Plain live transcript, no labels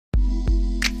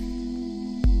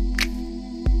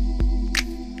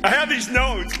I have these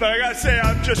notes, but I gotta say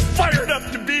I'm just fired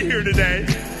up to be here today.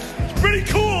 It's pretty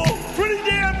cool, pretty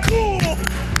damn cool.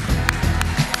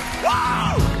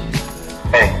 Wow!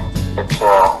 Hey, it's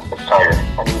Tiger.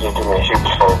 I need you to do me a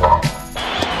huge favor.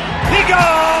 Be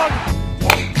gone!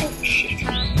 Oh, shit.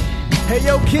 Hey,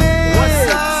 yo, kids!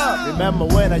 What's up? Remember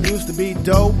when I used to be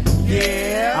dope?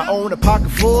 Yeah. I own a pocket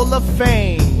full of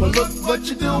fame. But look what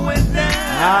you're doing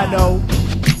now. I know.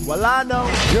 Well, I know.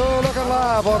 You're looking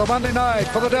live on a Monday night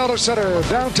for the Delta Center,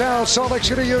 downtown Salt Lake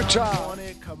City, Utah.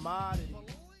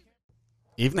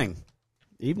 Evening.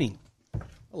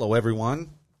 Hello,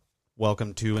 everyone.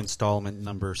 Welcome to installment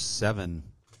number 7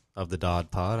 of the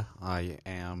Dodd Pod. I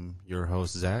am your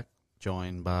host, Zach,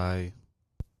 joined by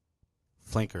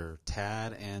Flanker,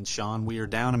 Tad, and Sean. We are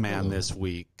down a man this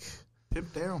week.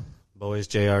 Pimp down. Boys,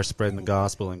 JR spreading the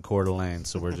gospel in Coeur d'Alene,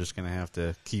 so we're just going to have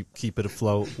to keep it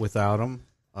afloat without him.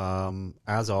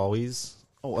 As always.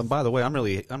 Oh, and by the way, I'm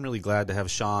really glad to have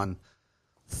Sean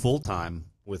full-time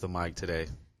with a mic today.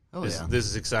 Oh, This yeah.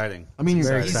 is exciting. I mean,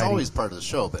 Very he's exciting. always part of the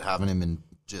show, but having him in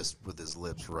just with his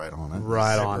lips right on it.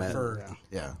 Right I on it. prefer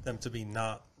Yeah. them to be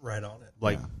not right on it.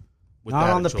 Like, with Not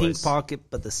that on the choice. pink pocket,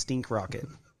 but the stink rocket.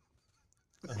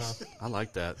 I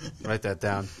like that. Write that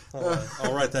down.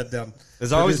 I'll write that down.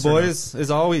 As always, boys.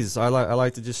 As always, I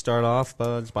like to just start off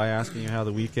just by asking you how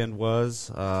the weekend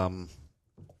was.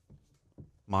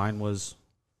 Mine was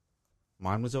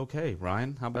okay.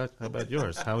 Ryan, how about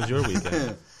yours? How was your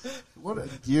weekend? What?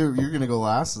 You're gonna go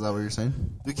last? Is that what you're saying?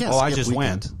 We can't. I skip just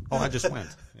weekend. went. I just went.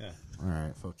 Yeah. All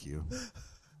right. Fuck you.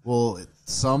 Well,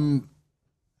 some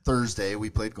Thursday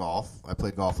we played golf. I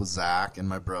played golf with Zach and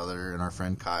my brother and our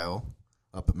friend Kyle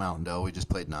up at Mountain Dell. We just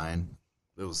played 9.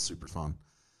 It was super fun.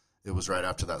 It was right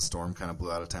after that storm kind of blew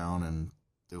out of town, and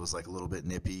it was like a little bit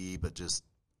nippy, but just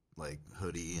like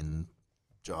hoodie and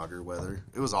jogger weather.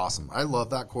 It was awesome. I love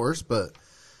that course, but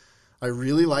I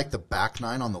really like the back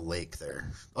 9 on the lake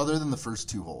there. Other than the first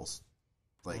 2 holes,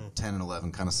 like 10 and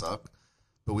 11 kind of suck.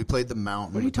 But we played the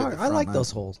mountain. What are you talking? I like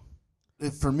those holes.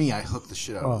 For me, I hooked the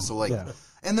shit out of it. So like, yeah.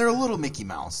 and they're a little Mickey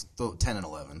Mouse. Though 10 and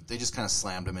 11, they just kind of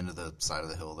slammed them into the side of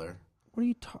the hill there What are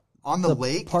you talking? on the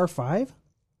lake. Par 5?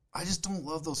 I just don't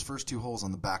love those first 2 holes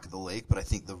on the back of the lake, but I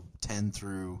think the 10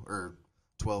 through or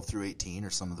 12 through 18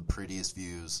 are some of the prettiest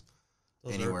views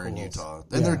anywhere in Utah.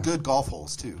 And they're good golf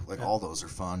holes too. Like all those are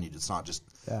fun. It's not just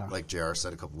like JR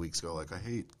said a couple weeks ago. Like I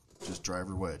hate just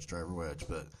driver wedge.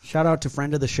 But Shout out to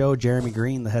friend of the show, Jeremy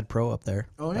Green, the head pro up there.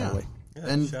 oh by yeah, the way.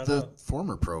 and shout the out.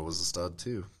 former pro was a stud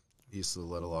too. He used to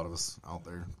let a lot of us out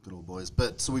there, good old boys.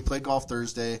 But so we played golf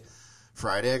Thursday.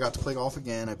 Friday I got to play golf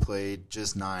again. I played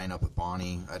just 9 up at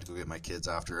Bonnie. I had to go get my kids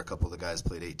after. A couple of the guys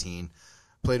played 18.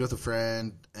 Played with a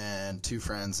friend and 2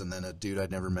 friends and then a dude I'd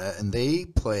never met. And they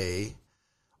play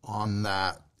in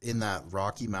that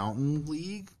Rocky Mountain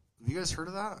League. Have you guys heard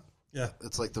of that? Yeah.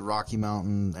 It's like the Rocky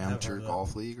Mountain Amateur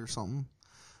Golf League or something.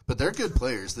 But they're good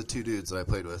players, the 2 dudes that I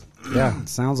played with. Yeah, it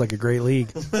sounds like a great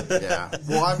league. Yeah.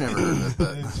 Well, I've never heard of it,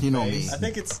 but you know me. I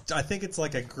think it's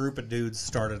like a group of dudes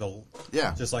started a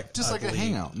just like a league.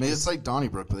 hangout. Maybe it's like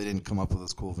Donnybrook, but they didn't come up with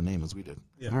as cool of a name as we did.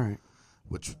 Yeah. All right.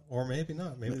 Which Or maybe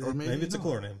not. Maybe it's a not.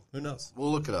 cooler name. Who knows?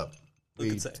 we'll look it up. Who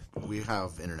could say? We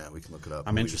have internet. We can look it up.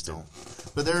 I'm We just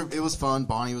interested. don't. But it was fun.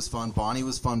 Bonnie was fun. Bonnie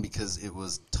was fun because it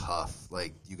was tough.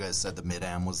 Like you guys said, the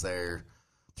Mid-Am was there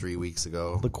 3 weeks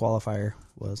ago. The qualifier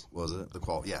was. Was it?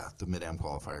 The Mid-Am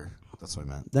qualifier. That's what I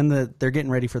meant. Then they're getting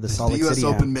ready for the Salt The Lake U.S. City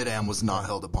Open Am. Mid-Am was not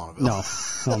held at Bonneville. No,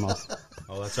 hell no.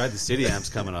 Oh, that's right. The City Am's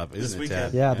coming up, isn't it,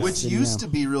 weekend. Tad? Yeah, the Which City used Am.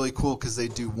 to be really cool because they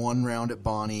do 1 round at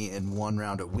Bonnie and 1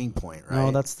 round at Wing Point, right?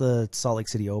 No, that's the Salt Lake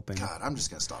City Open. God, I'm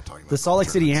just going to stop talking about The Salt Lake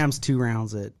City tournaments. Am's 2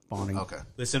 rounds at Bonding. Okay.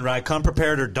 Listen, Ryan, come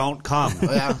prepared or don't come.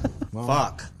 Yeah. Well,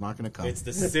 Fuck. I'm not going to come. It's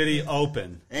the City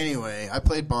Open. Anyway, I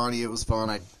played Bonnie. It was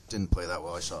fun. I didn't play that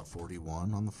well. I shot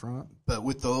 41 on the front. But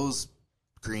with those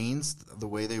greens, the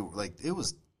way they were, like, it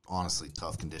was honestly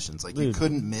tough conditions. Like, you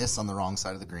couldn't miss on the wrong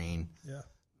side of the green. Yeah.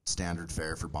 Standard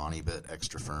fare for Bonnie, but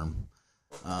extra firm.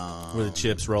 Were the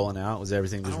chips rolling out? Was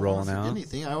everything just rolling I don't out?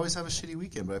 anything. I always have a shitty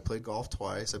weekend, but I played golf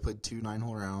twice. I played 2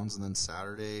 9-hole rounds, and then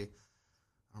Saturday,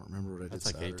 I don't remember what I did That's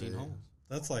like Saturday. 18 holes.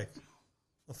 That's like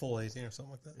a full 18 or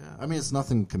something like that. Yeah, I mean, it's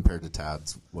nothing compared to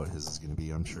Tad's, what his is going to be,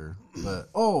 I'm sure. But,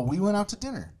 we went out to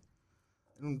dinner.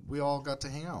 And we all got to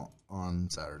hang out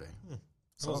on Saturday.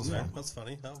 I wasn't there. That's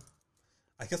funny. No.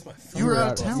 I guess my phone You were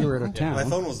out of town. You were out of town. My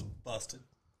phone was busted.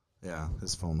 Yeah,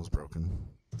 his phone was broken.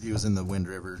 He was in the Wind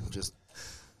River, just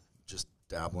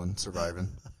dabbling, surviving.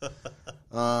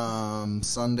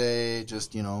 Sunday,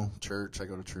 just, church. I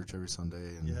go to church every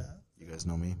Sunday, and you guys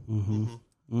know me.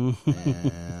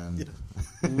 And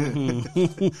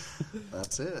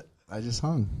that's it. I just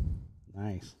hung.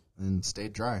 Nice. and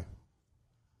stayed dry.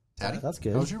 Taddy, That's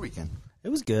good. How was your weekend? It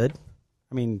was good.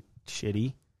 I mean,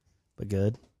 shitty, but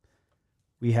good.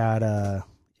 We had a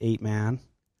 8-man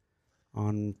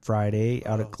on Friday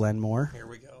out at Glenmore. Here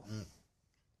we go.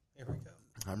 Here we go.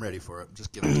 I'm ready for it.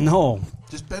 Just give it. No,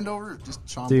 Just bend over. Just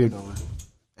Sean, Dude. bend over.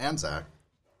 And Zach.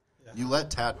 You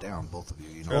let Tat down, both of you.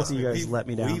 You know, Both of you guys let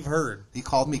me down. We've heard. he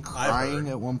called me heard. crying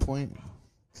at one point.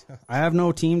 I have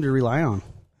no team to rely on.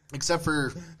 Except for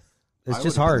It's I just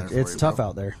would've been hard. there for It's you, tough bro.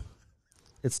 out there.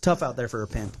 It's tough out there for a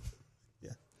pin.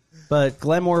 Yeah. But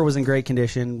Glenmore was in great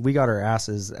condition. We got our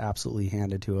asses absolutely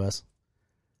handed to us.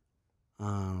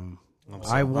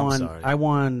 I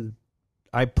won.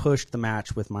 I pushed the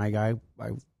match with my guy.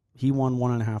 He won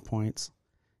 1.5 points.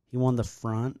 He won the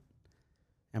front,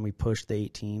 and we pushed the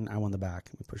 18. I won the back,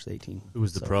 and we pushed the 18. Who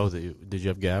was the pro? Did you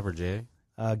have Gav or Jay?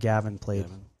 Gavin played,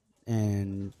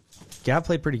 and Gav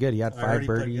played pretty good. He had I already 5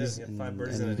 played good. birdies, He had and 5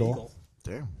 birdies an and an eagle. eagle.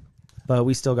 damn. But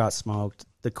we still got smoked.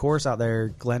 The course out there,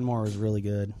 Glenmore, was really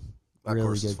good. That Really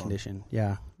course is good fun. condition.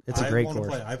 Yeah, it's a I great wanna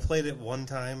course. play. I played it one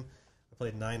time. I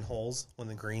played 9 holes when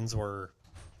the greens were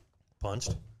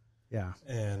punched, Yeah,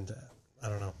 and I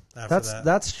don't know. After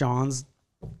that's Sean's.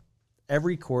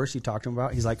 Every course you talk to him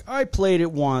about, he's like, I played it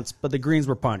once, but the greens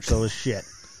were punched, so it was shit.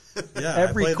 yeah,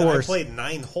 every I course. played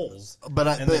 9 holes. But,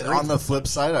 And but the on the greens flip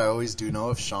side, I always do know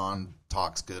if Sean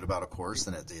talks good about a course,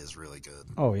 then it is really good.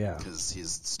 Oh yeah. Because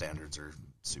his standards are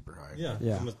super high.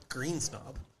 Yeah. I'm a green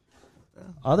snob.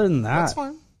 Other than that, That's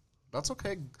fine. That's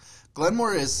okay.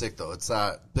 Glenmore is sick, though. It's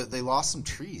that. But they lost some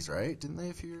trees, right? Didn't they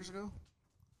a few years ago?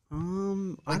 I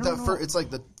Like don't that. know. It's like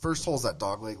the first hole's that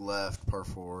dogleg left, par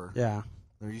 4. Yeah,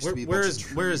 There used to be a Where bunch is of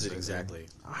trees where is it right exactly?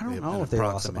 I don't An know if they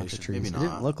lost a bunch of approximation. trees. Maybe It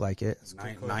not. didn't look like it.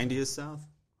 90 south.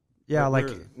 Yeah, Where-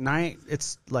 like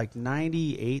It's like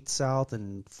 98 south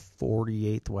and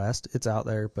 48th west. It's out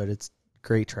there, but it's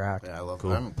great track. there. Yeah, I love.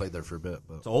 Cool. I haven't played there for a bit,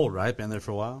 but It's old, right? Been there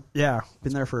for a while. Yeah,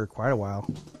 been there for quite a while.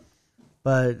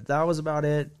 But that was about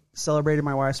it. Celebrated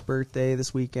my wife's birthday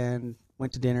this weekend.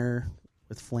 Went to dinner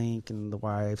with Flink and the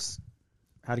wives.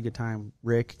 Had a good time.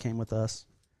 Rick came with us.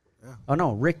 Yeah. Oh,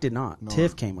 no, Rick did not. No,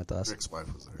 Tiff came with us. Rick's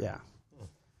wife was there. Yeah.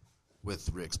 With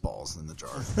Rick's balls in the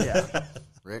jar. Yeah.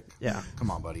 Rick. Yeah.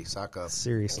 Come on, buddy. Sack up.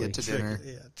 Seriously. Get to dinner.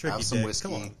 Tricky Have some dick. whiskey.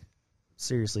 Come on.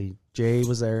 Seriously. Jay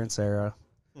was there and Sarah.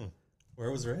 Where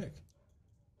was Rick?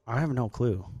 I have no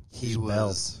clue. He He's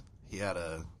was. He had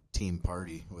a team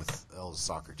party with Elle's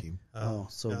soccer team. Oh,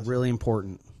 so gotcha. really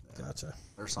important. Gotcha.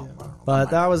 Or something. I don't know. But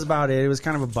that was about it. It was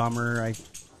kind of a bummer.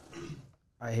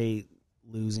 I hate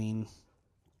losing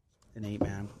an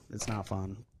 8-man. It's not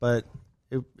fun. But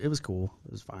it was cool.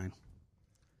 It was fine.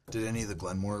 Did any of the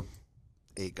Glenmore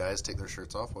 8 guys take their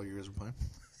shirts off while you guys were playing?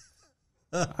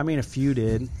 I mean, a few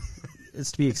did.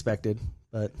 It's to be expected.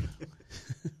 But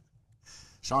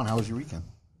Sean, how was your weekend?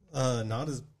 Not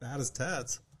as bad as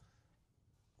Tad's.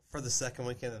 For the second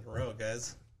weekend in a row,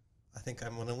 guys. I think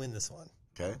I'm going to win this one.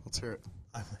 Okay, let's hear it.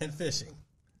 I went fishing.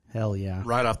 hell yeah.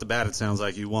 Right off the bat, it sounds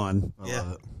like you won. I Yeah.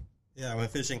 love it. Yeah, I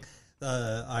went fishing.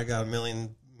 I got a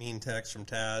million mean texts from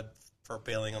Tad for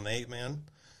bailing on the 8-man.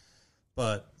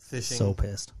 But fishing, So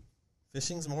pissed.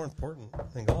 fishing's more important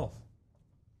than golf.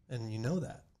 And you know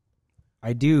that.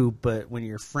 I do, but when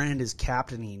your friend is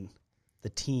captaining the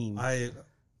team, the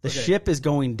okay. ship is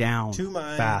going down To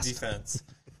my fast. defense.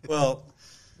 Well,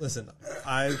 listen,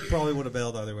 I probably would have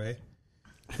bailed either way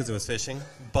because it was fishing,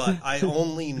 but I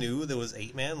only knew there was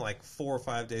 8-man like 4 or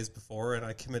 5 days before, and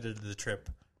I committed to the trip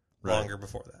longer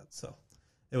before that. So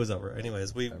it was over.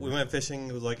 Anyways, we went fishing.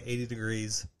 It was like 80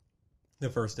 degrees the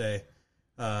first day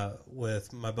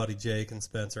with my buddy Jake and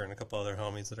Spencer and a couple other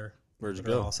homies that are, Where'd you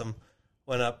that are go? awesome.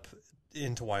 Went up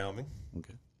into Wyoming.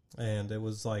 Okay. And it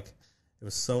was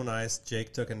so nice.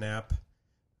 Jake took a nap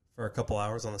for a couple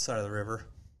hours on the side of the river.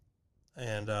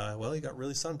 And, he got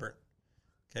really sunburnt.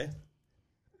 Okay.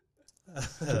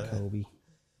 Kobe.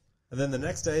 And then the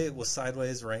next day it was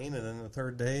sideways rain. And then the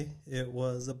third day it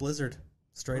was a blizzard.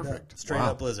 Straight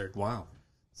up blizzard. Wow.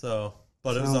 So,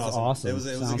 but it was Sounds awesome. It was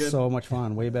Sounds a good, so much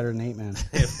fun. Way better than 8-man.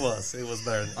 it was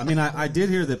better than I mean, I did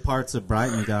hear that parts of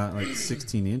Brighton got like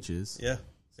 16 inches. Yeah.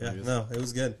 Yeah. No, it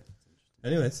was good.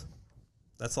 Anyways,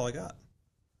 that's all I got.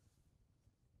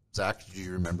 Zach, do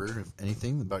you remember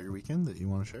anything about your weekend that you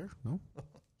want to share? No?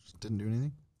 Just didn't do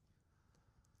anything?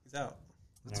 He's out.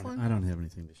 That's fine. I don't have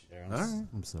anything to share. All right.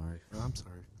 I'm sorry. I'm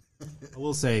sorry. I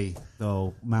will say,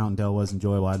 though, Mountain Dell was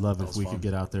enjoyable. I'd love if was we fun. could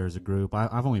get out there as a group.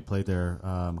 I've only played there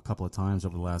a couple of times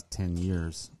over the last 10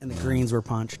 years. And the greens were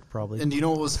punched, probably. And do you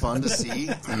know what was fun to see?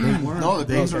 No, the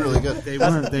greens were really good. They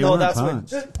weren't no,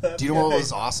 punched. Do you know what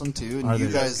was awesome, too? And Are you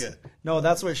they? guys... No,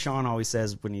 that's what Sean always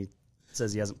says when he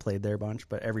says he hasn't played there a bunch,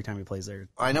 but every time he plays there,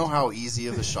 I know how easy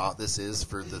of a shot this is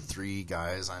for the three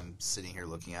guys I'm sitting here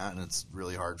looking at, and it's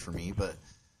really hard for me, but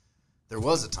there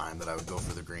was a time that I would go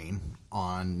for the green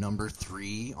on number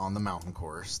 3 on the mountain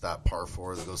course, that par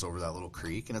 4 that goes over that little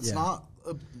creek, and it's not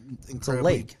an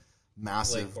incredibly lake.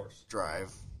 massive Lake course.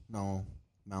 drive. No,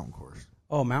 mountain course.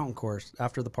 Oh, mountain course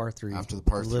after the par 3. After the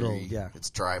par 3, little, yeah,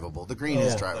 it's drivable. The green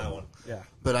is that drivable. one. yeah.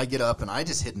 But I get up and I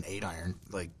just hit an 8-iron.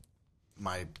 Like,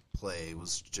 my play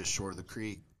was just short of the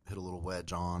creek, hit a little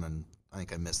wedge on, and I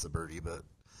think I missed the birdie. But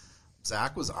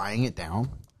Zach was eyeing it down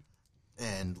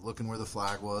and looking where the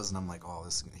flag was, and I'm like, oh,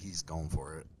 he's going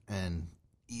for it. And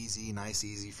nice,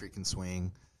 easy freaking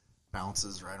swing.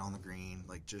 Bounces right on the green,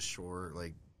 like just short,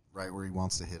 like right where he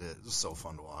wants to hit it. It was so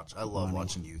fun to watch. I love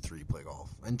watching you three play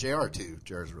golf. And JR too.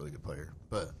 JR's a really good player.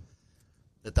 But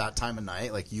at that time of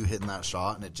night, like you hitting that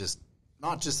shot, and it just,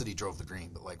 not just that he drove the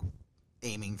green, but like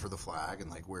aiming for the flag and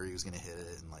like where he was going to hit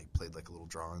it, and like played like a little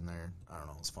draw in there. I don't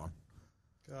know. It was fun.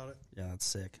 Got it. Yeah, that's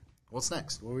sick. What's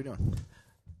next? What are we doing?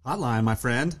 Hotline, my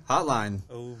friend. Hotline.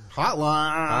 Oh,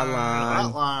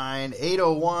 Hotline.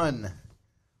 801.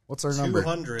 What's our number?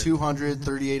 200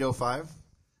 3805.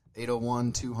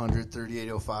 801 200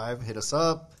 3805. Hit us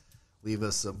up. Leave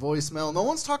us a voicemail. No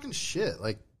one's talking shit.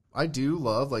 Like, I do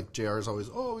love, like, JR's always,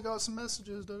 oh, we got some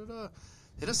messages, da da da.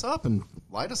 Hit us up and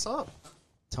light us up.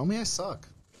 Tell me I suck.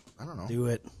 I don't know. Do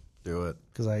it. Do it.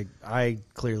 Because I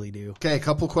clearly do. Okay, a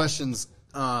couple questions.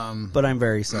 But I'm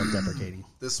very self-deprecating.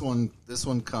 This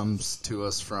one comes to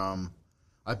us from,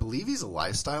 I believe he's a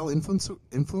lifestyle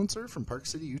influencer from Park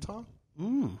City, Utah.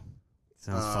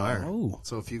 Sounds fire. Oh.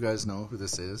 So if you guys know who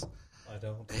this is. I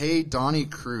don't. Hey, Donnie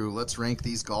Crew, let's rank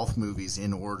these golf movies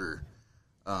in order.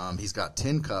 He's got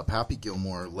Tin Cup, Happy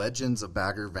Gilmore, Legend of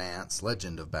Bagger Vance,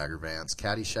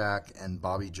 Caddyshack, and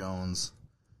Bobby Jones'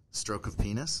 Stroke of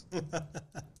Penis.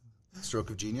 Stroke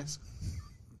of Genius.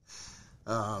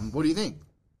 What do you think?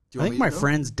 Do you I want think me my to go?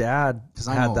 friend's dad 'Cause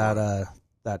I had know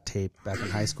that tape back in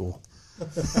high school.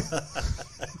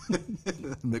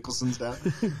 Mickelson dad.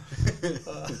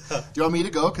 Do you want me to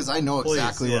go? Because I know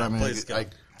exactly Please, what I'm going please to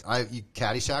do.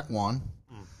 Caddyshack won.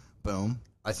 Boom.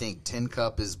 I think Tin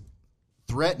Cup is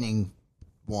threatening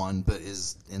one, but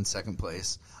is in second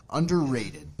place.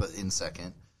 Underrated, but in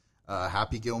second.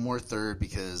 Happy Gilmore third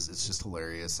because it's just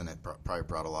hilarious and it probably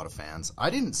brought a lot of fans. I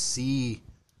didn't see.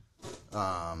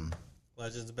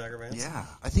 Legends of Bagger Vance? Yeah,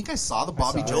 I think I saw the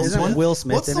Bobby Jones Isn't one. Will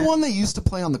Smith What's in the it? one they used to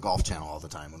play on the Golf Channel all the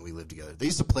time when we lived together? They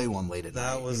used to play one late at night.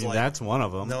 That was I mean, like. that's one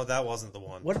of them. No, that wasn't the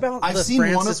one. What about I've the seen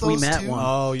Francis one of those We Met too. one?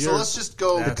 Oh, So let's just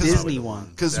go that's because Disney one.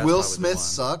 Because That's Will probably the Smith one.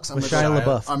 sucks. I'm With gonna Shia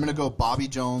go, LaBeouf. I'm gonna go Bobby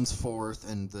Jones fourth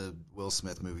and the Will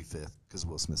Smith movie fifth because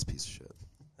Will Smith's a piece of shit.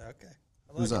 Okay.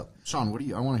 I like Who's it. up? Sean, what do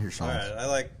you? I want to hear Sean. All right. I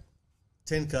like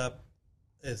Tin Cup.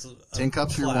 It's a Tin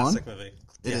Cup's your classic one? movie.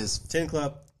 It is. Tin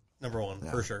Cup, number one,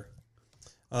 for sure.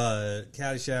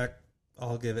 Caddyshack,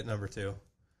 I'll give it number 2.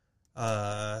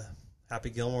 Happy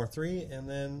Gilmore 3, and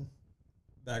then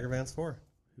Bagger Vance 4.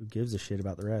 Who gives a shit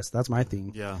about the rest? That's my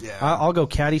thing. Yeah. Yeah. I'll go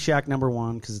Caddyshack number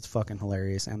 1 because it's fucking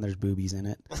hilarious and there's boobies in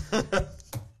it.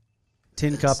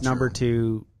 Tin Cup number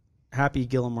 2. Happy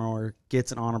Gilmore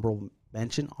gets an honorable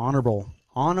mention. Honorable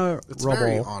It's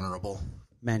very honorable.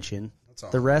 mention. That's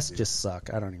all The I'm rest gonna do. just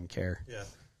suck. I don't even care. Yeah,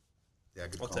 Yeah,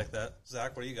 good I'll call. take that.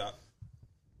 Zach, what do you got?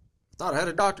 Thought I had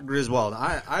a Dr. Griswold.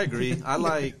 I agree. I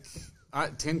like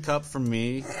Tin Cup for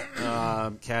me.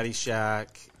 Caddyshack.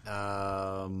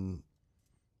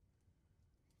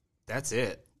 That's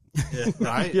it. Yeah.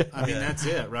 Right? I mean, Yeah. that's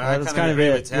it, right? That's I kind of agree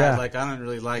it, with Tad. yeah. Like, I don't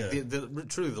really like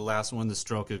truly the last one, the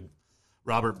stroke of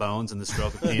Robert Bones and the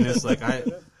stroke of penis. Like, I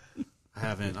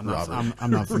haven't. I'm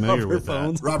not familiar with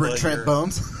Bones. that. Robert Like Trent your-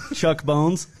 Bones. Chuck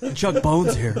Bones. Chuck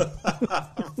Bones here.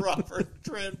 Robert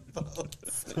Trent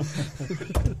Bones.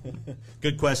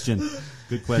 Good question.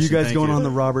 Good question. You guys Thank going you. on the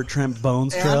Robert Trent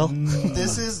Bones trail? And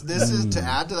this is to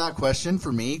add to that question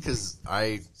for me because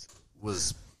I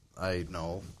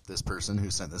know this person who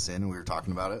sent this in and we were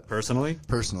talking about it Personally?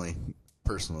 personally.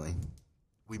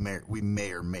 We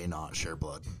may or may not share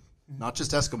blood, not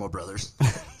just Eskimo brothers,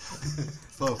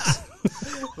 folks,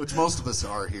 which most of us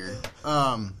are here.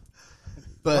 But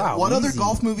Wow, what other easy.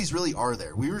 golf movies really are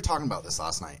there? We were talking about this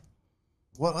last night.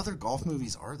 What other golf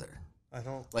movies are there? I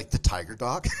don't. Like the Tiger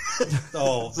Doc?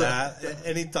 Oh, that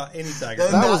any tiger.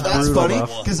 was That's brutal, funny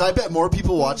though. because I bet more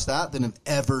people watch that than have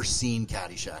ever seen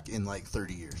Caddyshack in like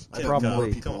 30 years. I bet more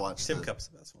Probably. people watch Tim the- Cup's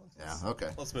the best one. Yeah, okay.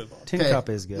 Let's move on. Tin Okay, Cup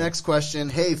is good. Next question.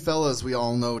 Hey, fellas, we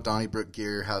all know Donnybrook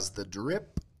Gear has the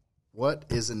drip. What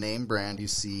is a name brand you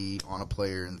see on a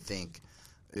player and think,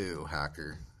 ooh,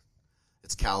 hacker?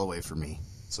 It's Callaway for me.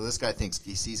 So this guy thinks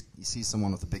he sees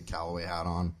someone with a big Callaway hat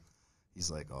on.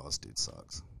 he's like, "Oh, this dude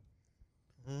sucks."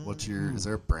 Is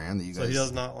there a brand that you guys? So he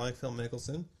does not like Phil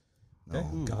Mickelson. No.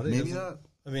 Okay, got it. Maybe not.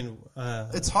 I mean,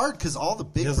 It's hard because all the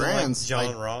big doesn't like brands.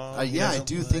 John Rahm. I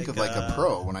do think of like a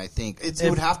pro when I think it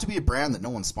would have to be a brand that no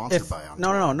one's sponsored by. On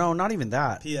tour. No, not even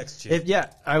that. PXG.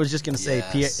 I was just gonna say,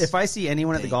 Yes. if I see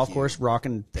anyone at the Thank golf you. course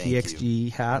rocking Thank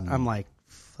PXG hat, I'm like,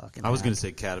 fucking. I was hack. going to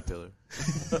say Caterpillar.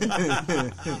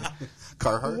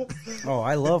 Carhartt. Oh,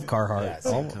 I love Carhartt.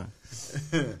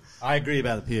 I agree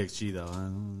about the PXG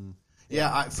though.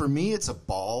 Yeah, for me, it's a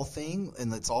ball thing,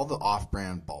 and it's all the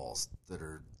off-brand balls that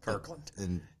are Kirkland.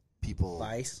 and people.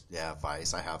 Vice? Yeah,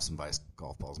 Vice. I have some Vice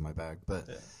golf balls in my bag, but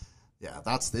yeah,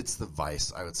 it's the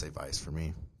Vice. I would say Vice for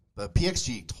me. But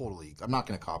PXG, totally. I'm not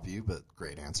going to copy you, but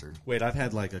great answer. Wait, I've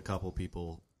had like a couple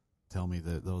people tell me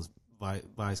that those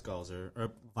Vice balls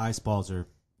are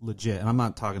legit, and I'm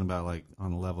not talking about like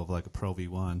on the level of like a Pro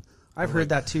V1. I've heard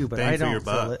that too, but bang I for your don't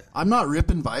feel buck. it. I'm not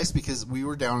ripping Vice because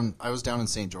I was down in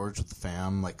St. George with the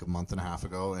fam like a month and a half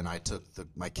ago, and I took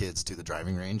my kids to the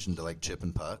driving range and to like chip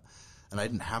and putt, and I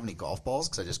didn't have any golf balls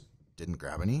because I just didn't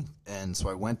grab any, and so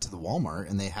I went to the Walmart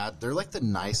and they're like the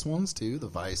nice ones too, the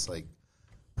Vice like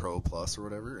Pro Plus or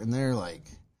whatever, and they're like,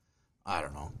 I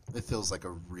don't know, it feels like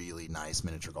a really nice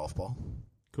miniature golf ball.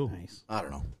 Cool. Nice. I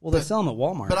don't know. Well, they sell them at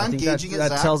Walmart. But I I'm think gauging it, that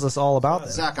Zach. tells us all about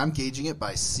that. Zach, I'm gauging it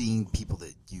by seeing people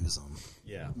that use them.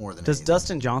 Yeah. More than Does anything.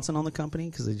 Dustin Johnson own the company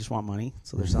because they just want money,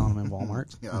 so they're selling them in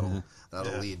Walmart? Yeah,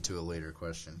 that'll lead to a later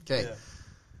question. Okay.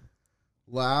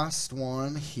 Last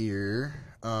one here.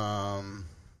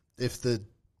 If the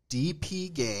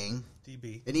DP gang,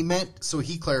 DB. and he meant, so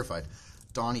he clarified,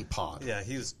 Donnie Pod. Yeah,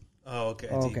 he was. Oh, okay.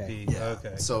 Okay. DP. Yeah.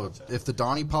 Okay. So if the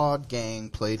Donnie Pod gang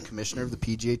played commissioner of the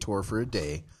PGA Tour for a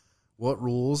day, what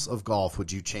rules of golf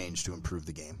would you change to improve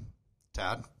the game?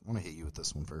 Tad, I want to hit you with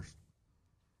this one first.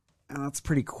 That's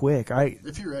pretty quick.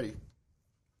 If you're ready.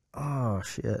 Oh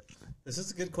shit. This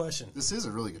is a good question. This is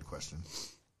a really good question.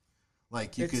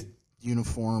 Like you could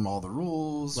uniform all the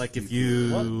rules. Like if What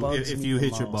you bugs if me you the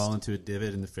hit your most? ball into a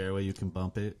divot in the fairway, you can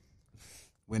bump it.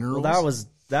 winner Well, rules.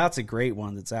 that's a great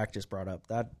one that Zach just brought up.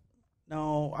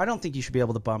 No, I don't think you should be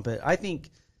able to bump it.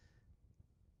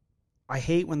 I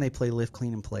hate when they play lift,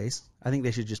 clean, in place. I think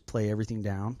they should just play everything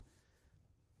down.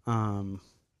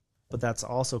 But that's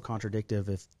also contradictive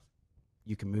if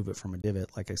you can move it from a divot,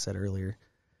 like I said earlier.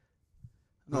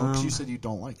 No, because you said you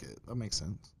don't like it. That makes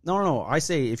sense. No. I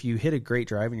say if you hit a great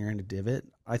drive and you're in a divot,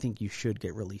 I think you should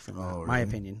get relief from that. Oh, My really?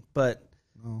 opinion. But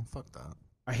No, fuck that.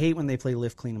 I hate when they play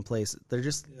lift, clean, in place.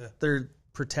 They're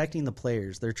protecting the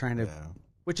players. They're trying to, Yeah.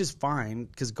 which is fine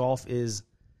because golf is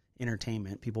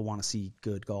entertainment. People want to see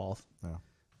good golf. Yeah.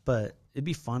 But it'd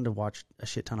be fun to watch a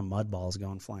shit ton of mud balls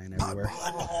going flying everywhere.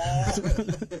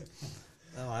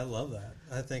 Oh, I love that.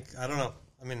 I don't know.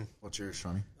 I mean, What's yours,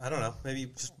 Shawnee? I don't know. Maybe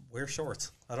just wear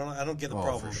shorts. I don't know. I don't get the Oh,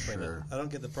 problem. for between it. sure. I don't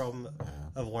get the problem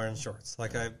of wearing shorts.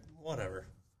 Whatever.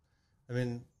 I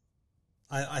mean,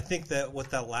 I think that with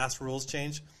that last rules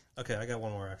change. Okay, I got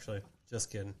one more actually.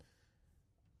 Just kidding.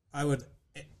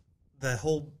 The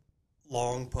whole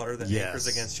long putter that Yes. anchors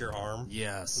against your arm.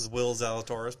 Yes. This Will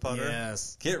Zalatoris putter.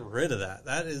 Yes. Get rid of that.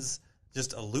 That is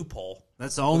just a loophole.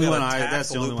 That's the only We one got a tax that's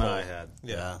the only one loophole. I had.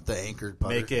 Yeah. The anchored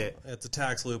putter. Make it. It's a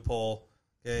tax loophole.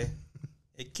 Okay.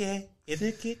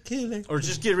 Or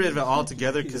just get rid of it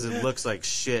altogether because it looks like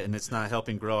shit and it's not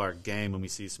helping grow our game when we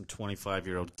see some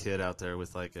 25-year-old kid out there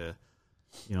with like a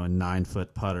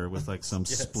 9-foot putter with like some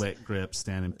split grip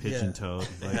standing pigeon toed.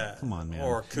 Like, come on, man.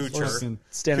 Or Kuchar.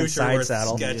 Standing Kuchar side with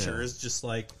saddle. Skechers, just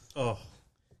like, oh,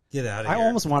 get out of I here.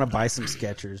 almost want to buy some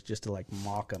Skechers just to like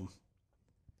mock them.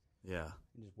 Yeah.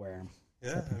 Just wear them.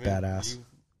 yeah, badass.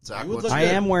 Zach, You would what's, look I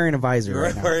good. am wearing a visor You're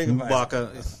right now. wearing a visor.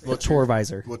 Waka. A tour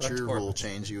visor. what's your What's rule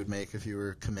change you would make if you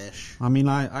were commish? I mean,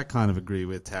 I kind of agree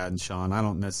with Tad and Sean. I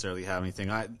don't necessarily have anything.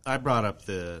 I brought up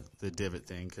the divot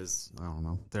thing because, I don't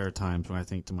know, there are times when I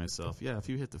think to myself, yeah, if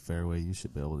you hit the fairway, you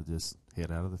should be able to just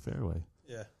hit out of the fairway.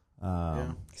 Yeah.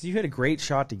 Because you had a great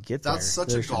shot to get there. That's such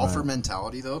There a should- golfer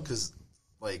mentality, though, because,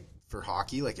 like, for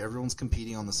hockey, like, everyone's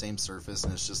competing on the same surface,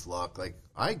 and it's just luck. Like,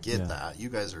 I get that. You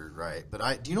guys are right.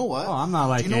 But do you know what? Oh, I'm not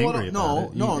like do you know angry what? about No,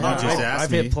 it. no, You no. just no. asked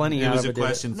I've me. hit plenty It out was of a a divot.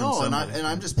 question from No, somebody.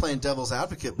 I'm just playing devil's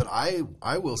advocate, but I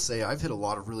will say I've hit a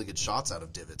lot of really good shots out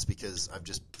of divots because I've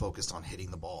just focused on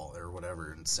hitting the ball or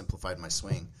whatever and simplified my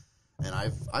swing. And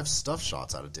I've stuffed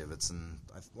shots out of divots and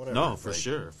whatever. No, for Like,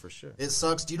 sure, for sure. It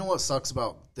sucks. Do you know what sucks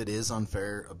that is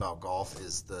unfair about golf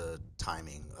is the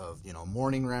timing of,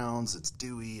 morning rounds, it's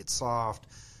dewy, it's soft,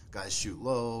 guys shoot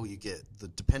low, you get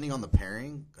depending on the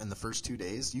pairing in the first 2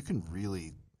 days, you can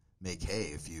really make hay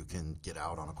if you can get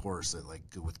out on a course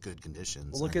with good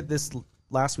conditions. Well, look at this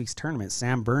last week's tournament.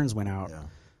 Sam Burns went out. Yeah.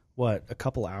 a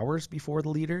couple hours before the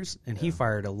leaders, and he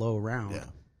fired a low round. Yeah.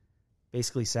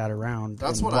 Basically sat around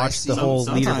That's and what I watched see. the whole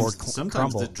Sometimes leaderboard sometimes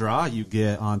crumble. the draw you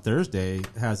get on Thursday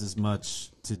has as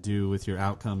much to do with your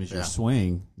outcome as your Yeah.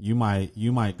 swing. You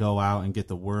might go out and get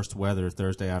the worst weather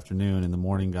Thursday afternoon, and the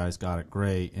morning guys got it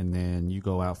great, and then you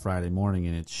go out Friday morning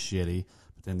and it's shitty.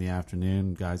 But then the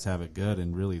afternoon guys have it good,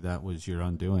 and really that was your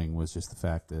undoing, was just the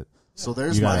fact that So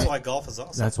there's You my That's why golf is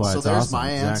awesome. that's why so it's there's awesome.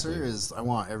 my Exactly. answer is I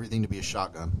want everything to be a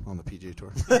shotgun on the PGA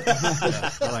Tour.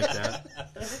 I like that.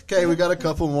 Okay, we got a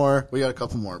couple more.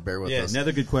 Bear with Yeah, us.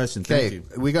 another good question. Thank Okay,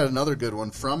 you. we got another good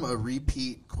one from a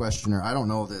repeat questioner. I don't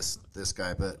know this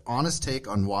guy, but honest take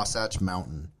on Wasatch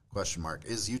Mountain? ?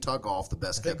 Is Utah golf the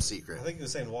best kept secret? I think he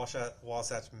was saying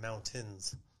Wasatch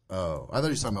Mountains. Oh, I thought he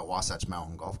was talking about Wasatch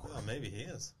Mountain Golf Course. Oh, maybe he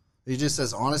is. He just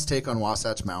says honest take on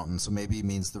Wasatch Mountain, so maybe he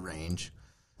means the range.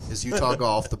 Is Utah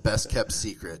golf the best kept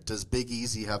secret? Does Big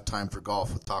Easy have time for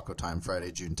golf with Taco Time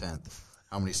Friday, June 10th?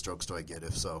 How many strokes do I get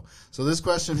if so? So this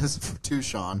question is to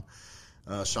Sean.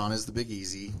 Sean is the Big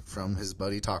Easy from his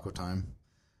buddy Taco Time.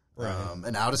 Right.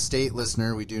 An out-of-state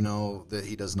listener. We do know that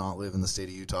he does not live in the state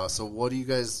of Utah. So what do you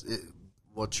guys,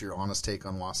 what's your honest take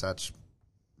on Wasatch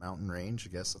Mountain Range?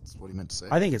 I guess that's what he meant to say.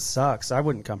 I think it sucks. I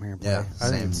wouldn't come here and play. Yeah, I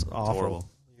think same. it's awful. Horrible.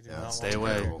 You do Yeah, not stay want to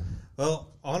away. go. Terrible.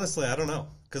 Well, honestly, I don't know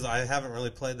because I haven't really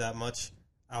played that much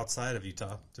outside of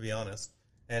Utah, to be honest.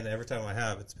 And every time I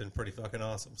have, it's been pretty fucking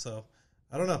awesome. So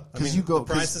I don't know. I Because mean, you go, the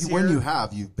prices when here-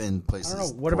 you've been places. I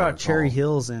don't know. What for about Cherry golf.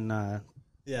 Hills in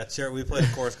Yeah, we played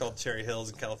a course called Cherry Hills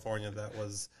in California that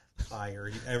was fire.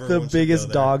 Everyone the should biggest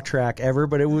go there. dog track ever?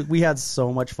 But we had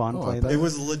so much fun Oh, I playing bet. that. It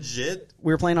was legit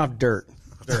We were playing off dirt.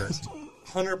 dirt,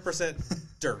 100%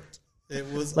 dirt. It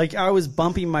was Like I was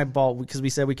bumping my ball because we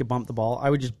said we could bump the ball. I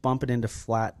would just bump it into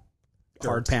flat,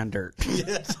 hard pan dirt.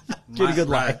 Get a good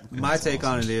lie. My take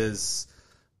on it is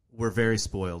we're very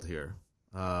spoiled here.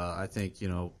 I think,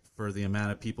 for the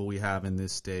amount of people we have in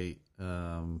this state,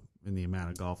 in the amount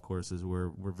of golf courses, we're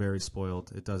very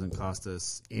spoiled. It doesn't cost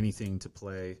us anything to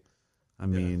play. I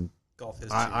mean, golf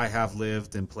is I have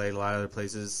lived and played a lot of other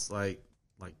places like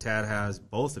Tad has,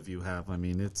 both of you have. I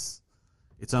mean, it's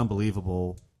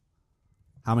unbelievable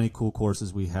how many cool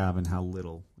courses we have and how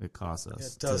little it costs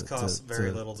us. It does to- cost to-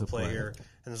 very to- little to to play here,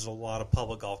 and there's a lot of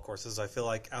public golf courses. I feel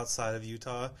like outside of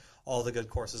Utah, all the good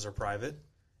courses are private,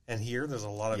 and here there's a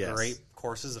lot of Yes. great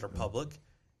courses that are public,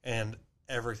 and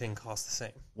everything costs the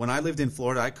same. When I lived in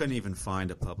Florida, I couldn't even find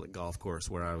a public golf course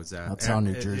where I was at. That's how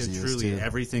New It- Jersey is, truly, too.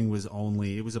 everything was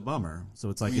it was a bummer.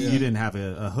 So it's like if you didn't have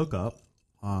a hookup.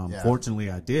 Yeah. Fortunately,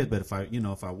 I did, but if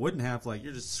I wouldn't have,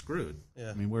 you're just screwed.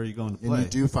 Yeah. I mean, where are you going to And play? you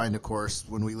do find a course.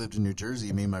 When we lived in New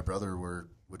Jersey, me and my brother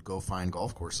would go find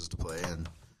golf courses to play, and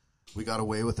we got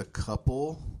away with a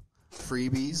couple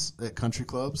freebies at country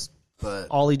clubs. But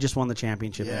Ollie just won the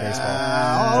championship in baseball.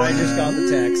 Ollie. I just got the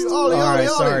text. Ollie, All right, Ollie.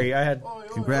 sorry. I had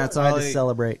Congrats, I had to Ollie.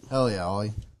 celebrate, hell yeah,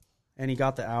 Ollie. and he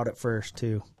got the out at first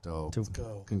too. Dope.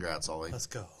 Go. Congrats, Ollie. Let's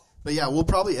go. But yeah, we'll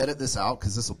probably edit this out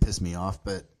because this will piss me off.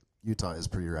 But Utah is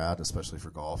pretty rad, especially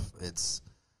for golf. It's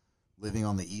living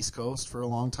on the East Coast for a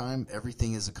long time.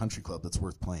 Everything is a country club that's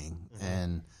worth playing,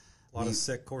 and A lot of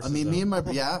sick courses. I mean, though. me and my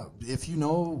if you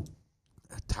know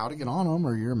how to get on them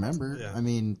or you're a member, Yeah. I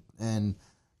mean, and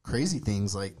crazy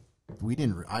things like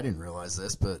I didn't realize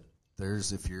this, but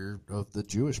if you're of the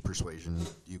Jewish persuasion,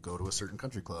 you go to a certain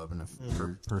country club, and if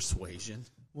you're Persuasion.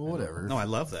 whatever, No, I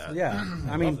love that. Yeah,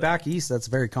 I mean, back east, that's a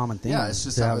very common thing. yeah, it's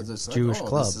just to how have it's a like, Jewish oh,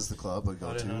 club. This is the club I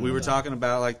go to. We were talking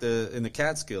about in the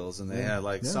Catskills, and they had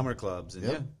Yeah. summer clubs, and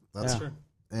Yep, that's Yeah. true.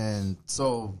 And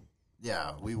so,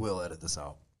 yeah, we will edit this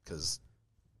out because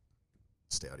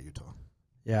stay out of Utah.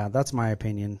 Yeah, that's my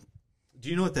opinion. Do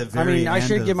you know what that? I mean, I end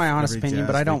should of give my honest every opinion, jazz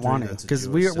but I don't victory, want to, that's a 'cause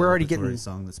Jewish we're already celebratory getting-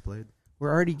 song that's played. We're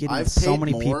already getting I've so paid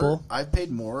many more, people. I've paid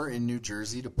more in New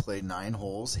Jersey to play 9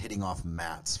 holes hitting off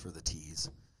mats for the tees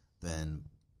than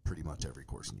pretty much every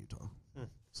course in Utah.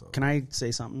 So Can I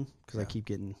say something? Because I keep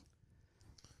getting.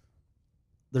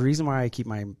 The reason why I keep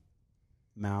my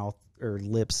mouth or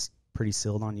lips pretty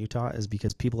sealed on Utah is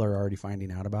because people are already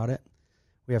finding out about it.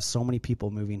 We have so many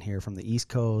people moving here from the East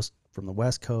Coast, from the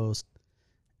West Coast.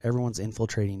 Everyone's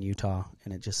infiltrating Utah,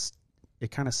 and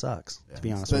it kind of sucks, to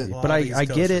be honest with you. A lot But of I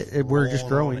East get Coasters it. We're just rolling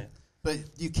growing. on it. But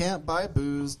you can't buy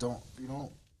booze. You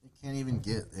can't even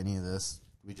get any of this.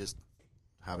 We just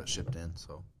have it shipped in.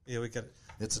 So Yeah,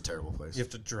 it's a terrible place. you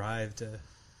have to drive to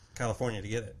California to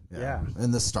get it. Yeah.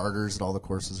 And the starters at all the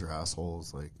courses are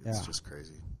assholes. It's Yeah. just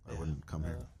crazy. I wouldn't come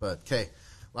here. But okay,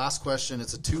 last question.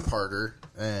 It's a 2-parter,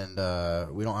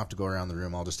 and we don't have to go around the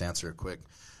room. I'll just answer it quick.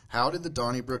 How did the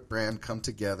Donnybrook brand come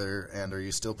together, and are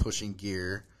you still pushing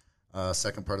gear?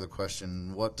 Second part of the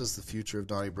question, what does the future of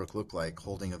Donnybrook look like?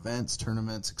 Holding events,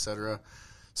 tournaments, etc.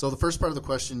 So the first part of the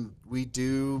question, we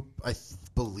do, I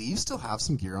believe, still have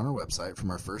some gear on our website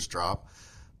from our first drop,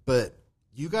 but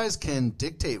you guys can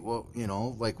dictate what,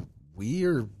 like we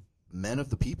are men of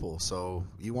the people. So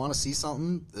you want to see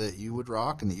something that you would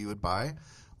rock and that you would buy,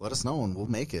 let us know and we'll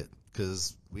make it,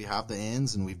 because we have the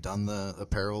ins and we've done the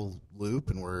apparel loop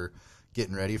and we're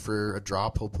getting ready for a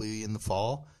drop hopefully in the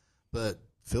fall. But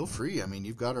feel free. I mean,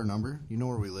 you've got our number. You know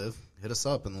where we live. Hit us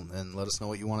up and let us know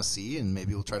what you want to see, and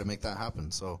maybe we'll try to make that happen.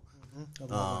 So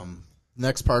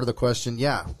next part of the question,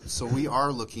 so we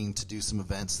are looking to do some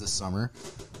events this summer,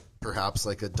 perhaps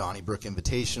like a Donnybrook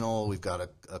Invitational. We've got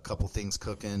a couple things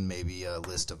cooking, maybe a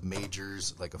list of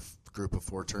majors, like a group of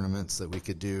 4 tournaments that we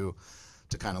could do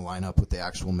to kind of line up with the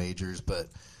actual majors. But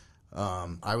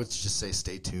I would just say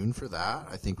stay tuned for that.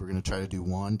 I think we're going to try to do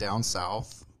one down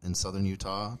south in southern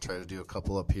Utah, try to do a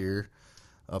couple up here,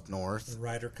 up north.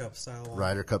 Ryder Cup style.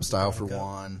 Ryder Cup style for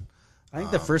one. I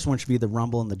think the first one should be the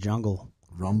Rumble in the Jungle.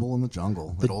 Rumble in the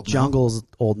Jungle. The Old Jungle's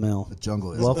Old Mill. The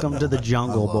Jungle is. Welcome to the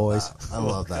jungle, boys. I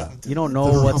love that. You don't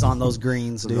know what's on those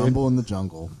greens, The dude. Rumble in the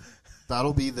Jungle.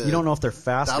 That'll be the. You don't know if they're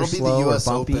fast or That'll be slow the U.S.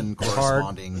 or bumpy, Open hard.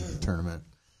 corresponding tournament.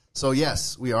 So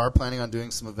yes, we are planning on doing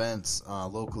some events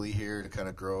locally here to kind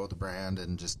of grow the brand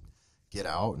and just get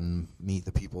out and meet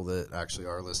the people that actually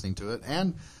are listening to it.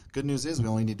 And good news is we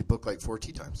only need to book like 4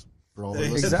 tee times for all the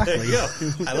listeners. Exactly. There you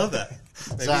go. I love that.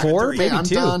 Maybe Zach, 4, maybe I'm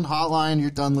 2. done. Hotline, you're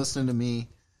done listening to me.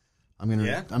 I'm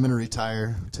gonna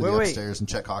retire to the Wait. upstairs and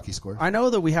check hockey score. I know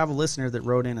that we have a listener that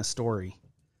wrote in a story.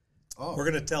 We're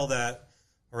going to tell that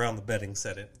around the betting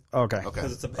setting. Okay.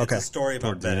 Because it's a story about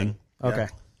Towards the betting. end. Okay.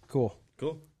 Cool.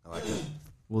 Cool. I like it.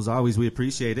 Well, as always, we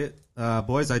appreciate it,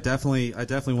 boys. I definitely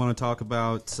want to talk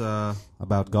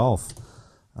about golf.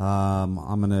 I'm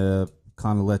gonna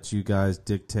kind of let you guys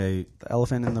dictate. The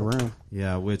elephant in the room.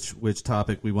 Yeah, which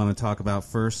topic we want to talk about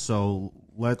first. So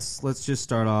let's just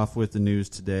start off with the news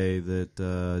today that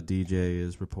DJ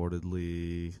is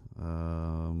reportedly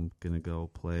gonna go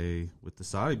play with the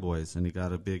Saudi boys, and he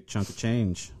got a big chunk of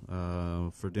change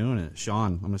for doing it.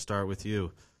 Sean, I'm gonna start with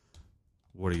you.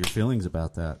 What are your feelings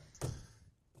about that?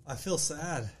 I feel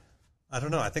sad. I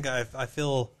don't know. I think I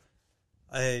feel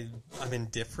I'm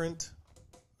indifferent.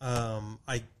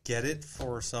 I get it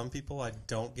for some people. I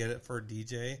don't get it for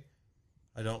DJ.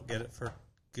 I don't get it for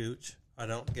Gooch. I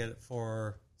don't get it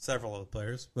for several of the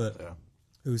players. But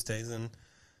who stays in?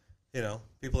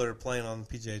 People that are playing on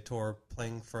the PGA Tour,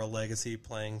 playing for a legacy,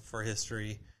 playing for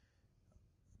history.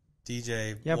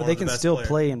 DJ. Yeah, but they can still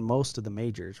play in most of the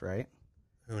majors, right?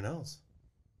 Who knows?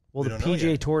 Well, the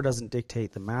PGA Tour doesn't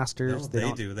dictate the Masters. No,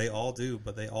 they do. They all do,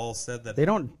 but they all said that. They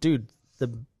don't, dude.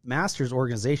 The Masters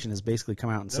organization has basically come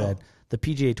out and said the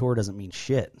PGA Tour doesn't mean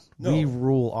shit. No. We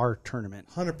rule our tournament.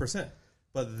 100%.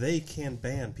 But they can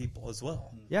ban people as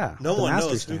well. Yeah. No the one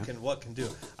Masters knows what can do.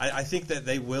 I think that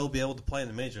they will be able to play in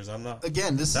the majors. I'm not.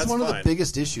 Again, this is one of the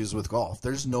biggest issues with golf.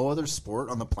 There's no other sport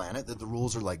on the planet that the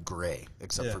rules are like gray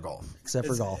except for golf. Except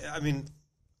for golf. I mean,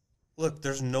 look,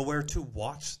 there's nowhere to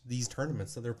watch these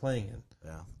tournaments that they're playing in.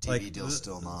 Yeah, TV deal's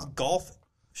still not. Golf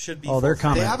should be. Oh, they're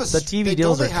coming. They have the TV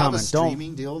deals are coming. Have a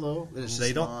streaming deal though. It's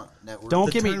They just don't- not network.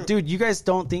 Don't get me, dude. You guys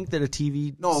don't think that a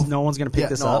TV? No one's going to pick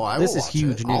this no, up. I This will is watch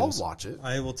huge it. news. I'll watch it.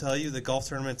 I will tell you, the golf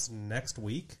tournaments next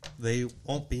week, they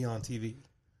won't be on TV.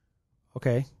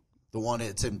 Okay, The one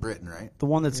it's in Britain, right? the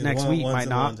one that's Yeah, next one- week one's might in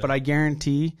not, London. but I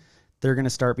guarantee they're going to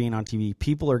start being on TV.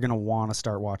 People are going to want to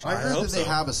start watching. I heard hope that they so.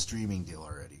 have a streaming deal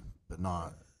already, but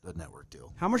not a network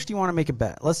deal. How much do you want to make a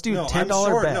bet? Let's do No, $10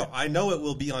 I'm sure, bet. No, I know it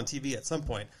will be on TV at some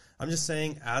point. I'm just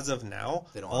saying, as of now,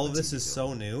 They don't all have of a this TV is deal.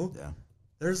 so new. Yeah.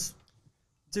 There's,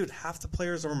 dude, half the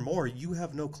players or more, you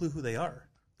have no clue who they are.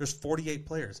 There's 48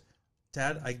 players.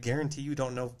 Dad, I guarantee you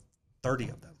don't know 30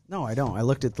 of them. No, I don't. I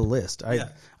looked at the list.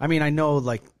 I mean, I know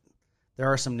like there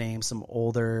are some names, some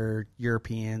older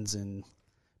Europeans and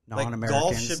non-Americans.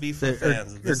 golf should be for that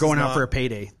fans. They're This going is out for not- a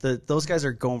payday. Those guys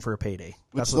are going for a payday.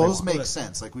 Which That's what they those want. make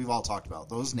sense. Like we've all talked about.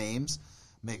 Those names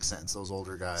make sense. Those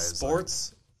older guys.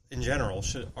 Sports in general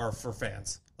are for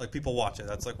fans. Like people watch it.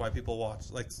 That's like why people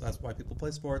watch. Like that's why people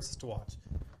play sports, is to watch.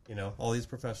 All these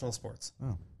professional sports.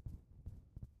 Oh.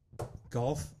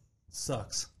 Golf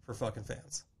sucks for fucking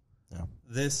fans. Yeah.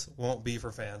 This won't be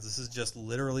for fans. This is just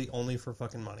literally only for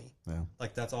fucking money. Yeah.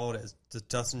 Like that's all it is. Does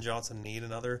Dustin Johnson need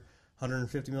another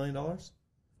 $150 million?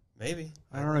 Maybe.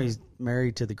 I don't know. He's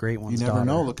married to the great You one's never daughter,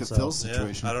 know. Look at so Phil's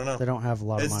situation. I don't know. They don't have a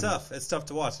lot of It's money. tough. It's tough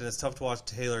to watch, and it's tough to watch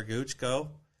Taylor Gooch go.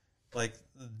 Like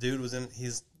the dude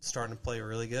he's starting to play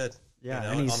really good. Yeah, you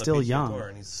know, and he's on the still PGA young. Tour,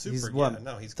 and he's super. He's what? yeah,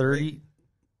 no, he's 30. great.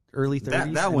 early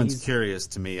 30s. That and one's he's- curious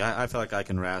to me. I feel like I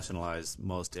can rationalize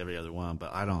most every other one,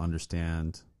 but I don't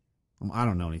understand. I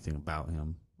don't know anything about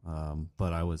him.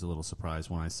 But I was a little surprised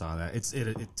when I saw that.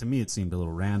 To me, it seemed a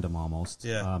little random almost.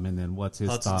 Yeah. And then what's his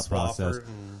Hudson thought process Swafford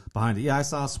and- behind it? Yeah, I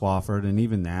saw Swafford, and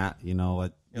even that, You're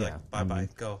like, bye-bye,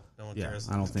 go. No one yeah, cares.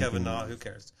 I don't think Kevin he- Knott, who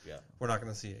cares? Yeah. We're not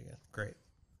going to see you again. Great.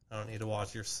 I don't need to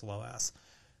watch your slow ass.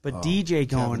 But DJ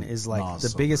going Kevin is like Na's the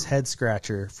so biggest good. head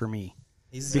scratcher for me.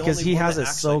 He's the Because only he one has that it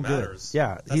so actually good. matters.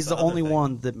 Yeah, That's he's the other only thing.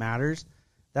 one that matters.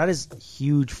 That is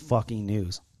huge fucking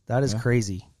news. That is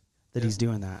crazy that he's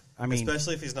doing that. I mean,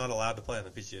 Especially if he's not allowed to play on the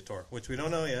PGA Tour, which we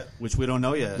don't know yet. which we don't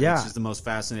know yet. Yeah. Which is the most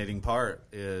fascinating part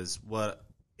is what,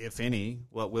 if any,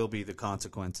 what will be the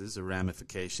consequences or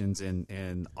ramifications.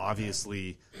 And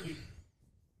obviously,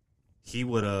 he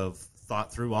would have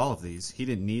thought through all of these. He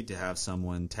didn't need to have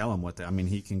someone tell him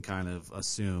he can kind of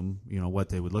assume, what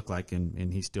they would look like,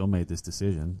 and he still made this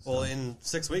decision. So. Well, in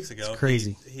 6 weeks ago, It's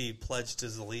crazy. He pledged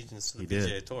his allegiance to the He did.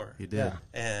 PGA Tour. He did. Yeah.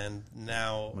 And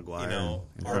now, McGuire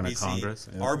in front of Congress.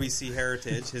 Yeah. RBC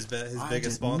Heritage, his I biggest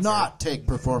did sponsor. not take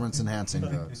performance-enhancing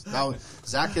drugs.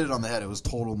 Zach hit it on the head. It was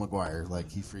total McGuire. Like,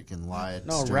 he freaking lied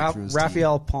no, straight through his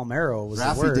Rafael Palmeiro was teeth.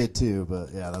 the Rafi word. did too, but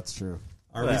yeah, that's true.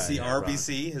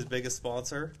 RBC, his biggest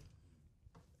sponsor.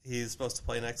 He's supposed to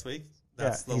play next week.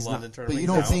 That's Yeah, the he's London not- tournament. But you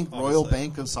don't now, think Royal obviously.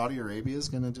 Bank of Saudi Arabia is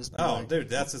going to just be Oh, like, dude,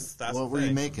 that's what the were you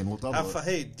thing. making? We'll double it.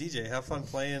 Hey, DJ, have fun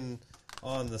playing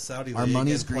on the Saudi Our League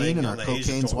money's and playing green and on our the Asian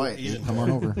cocaine's tour- white. Asian Dude, come tour.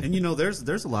 on over. And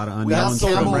there's a lot of We have unknowns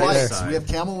camel from the lights. side. We have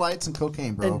camel lights and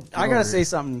cocaine, bro. And Get I gotta over say here.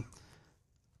 something.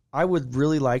 I would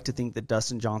really like to think that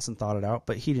Dustin Johnson thought it out,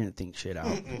 but he didn't think shit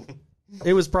out.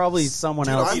 It was probably someone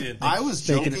Dude, else. I was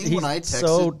thinking joking when I texted.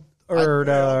 So, when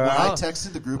I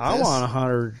texted the group I this. want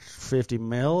 150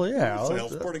 mil. Yeah,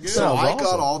 Sounds pretty good. So Sounds I awesome.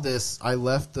 got all this. I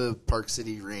left the Park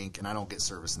City rink, and I don't get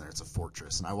service in there. It's a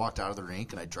fortress. And I walked out of the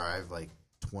rink, and I drive like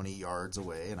 20 yards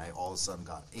away, and I all of a sudden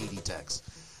got 80 texts.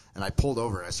 And I pulled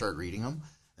over, and I started reading them,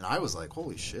 and I was like,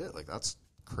 holy shit, like that's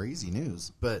crazy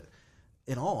news. But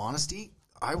in all honesty,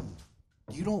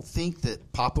 you don't think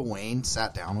that Papa Wayne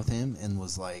sat down with him and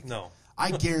was like, No. I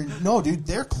guarantee, no, dude,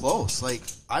 they're close. Like,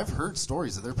 I've heard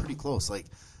stories that they're pretty close. Like,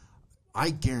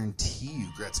 I guarantee you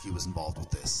Gretzky was involved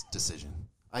with this decision.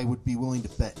 I would be willing to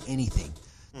bet anything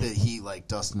that he, like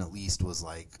Dustin at least, was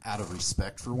like, out of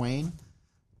respect for Wayne,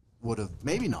 would have,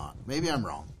 maybe not. Maybe I'm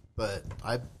wrong. But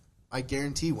I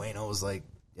guarantee Wayno was like,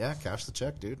 yeah, cash the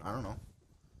check, dude. I don't know.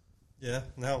 Yeah,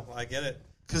 no, I get it.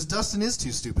 Because Dustin is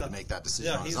too stupid to make that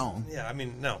decision on his own. Yeah, I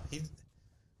mean, no, he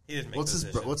didn't make What's the his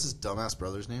decision. what's his dumbass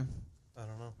brother's name? I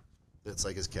don't know. It's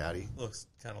like his caddy. Looks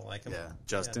kind of like him. Yeah,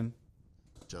 Justin.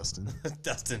 Justin.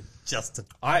 Justin. Listen,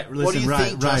 What do you right,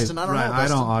 think, right, Justin? I don't right. know, I don't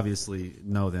Dustin. obviously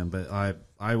know them, but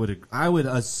I would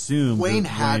assume Wayne that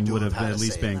had Wayne to would have have had at a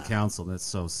least say in been that. counseled. That's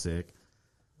so sick.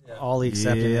 Ollie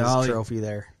accepted Yeah, his Ollie- trophy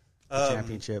there.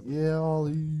 Championship. Yeah,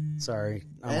 Ollie. Sorry.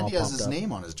 I'm And all he has pumped his up.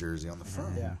 name on his jersey on the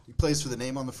front. Yeah. He plays for the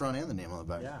name on the front and the name on the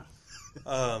back.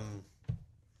 Yeah.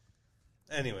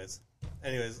 Anyways,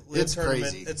 LIV It's tournament,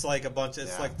 crazy. It's like a bunch.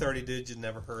 It's Yeah. like 30 dudes you'd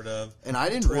never heard of. And I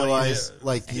didn't 20 realize, dudes,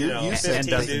 like, you said 15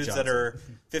 that- dudes that are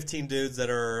 15 dudes that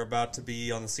are about to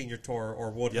be on the senior tour or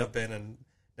would have been, and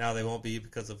now they won't be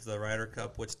because of the Ryder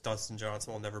Cup, which Dustin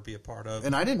Johnson will never be a part of.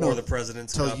 And I didn't or know the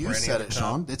President's until Cup you or any said other it, cup.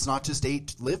 Sean. It's not just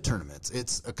 8 live tournaments.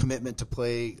 It's a commitment to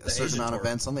play a certain Asian amount of tour.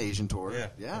 events on the Asian tour. Yeah,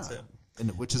 yeah, that's it.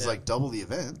 And which is like double the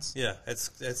events. Yeah, it's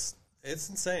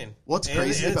insane. What's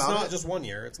crazy and about it's not it- just 1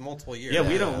 year; it's multiple years. Yeah,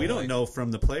 we don't Like, know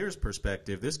from the player's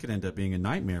perspective. This could end up being a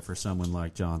nightmare for someone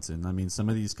like Johnson. I mean, some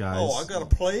of these guys. Oh, I got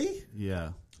to play. Yeah.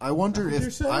 I wonder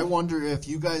if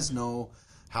you guys know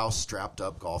how strapped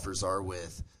up golfers are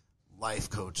with life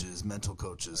coaches, mental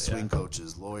coaches, swing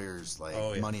coaches, lawyers,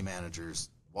 like money managers,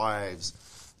 wives.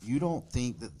 You don't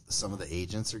think that some of the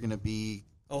agents are going to be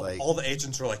like all the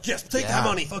agents are like, yes, take that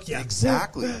money. Fuck yeah.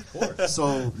 Exactly. Of course.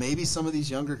 So maybe some of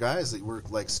these younger guys that we're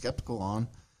like skeptical on,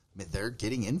 they're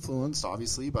getting influenced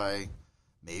obviously by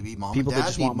maybe mom People that and dad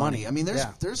just need want money. money. I mean,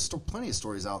 Yeah. there's still plenty of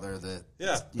stories out there that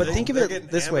But think of they're it getting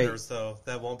this way. amateurs, though,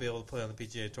 that won't be able to play on the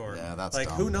PGA Tour. Yeah, that's like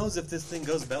dumb. who knows if this thing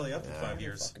goes belly up in 5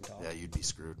 years. yeah, you'd be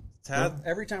screwed. Tad,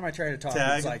 Every time I try to talk,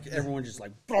 Tag. it's like everyone just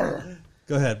like. "Brr."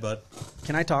 go ahead, bud.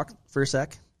 Can I talk for a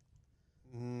sec?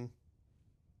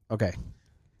 Okay.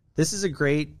 This is a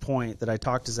great point that I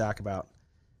talked to Zach about.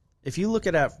 If you look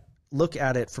at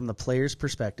it from the player's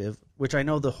perspective, which I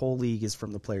know the whole league is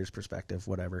from the player's perspective,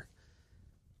 whatever.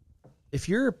 If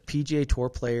you're a PGA Tour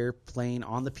player playing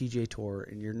on the PGA Tour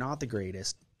and you're not the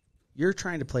greatest, you're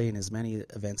trying to play in as many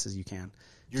events as you can.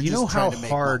 You're Do you just know how trying to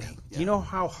make hard? money. Do you know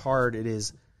how hard it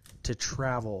is to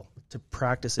travel to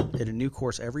practice at a new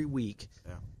course every week?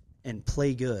 Yeah. and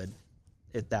play good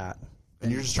at that.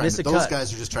 And you're just trying to, those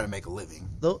guys are just trying to make a living.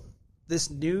 This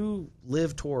new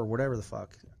LIV tour, whatever the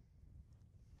fuck,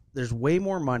 there's way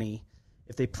more money.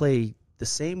 If they play the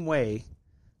same way,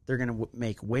 they're going to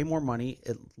make way more money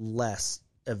at less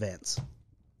events.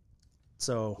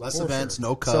 So less events,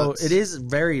 no cuts. So it is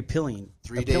very appealing.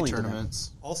 3-day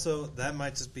tournaments. Also, that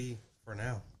might just be for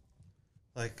now.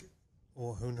 Like,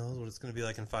 well, who knows what it's going to be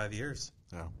like in 5 years?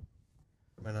 Yeah.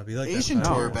 Might not be like Asian that.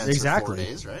 tour events exactly. are 4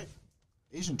 days, right?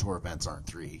 Asian tour events aren't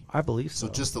 3. I believe so.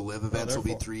 So just the LIV events will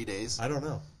be 3 days? I don't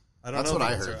know. That's what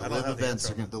I heard. The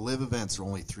LIV events are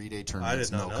only 3-day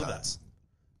tournaments, no cuts.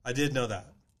 I did know that.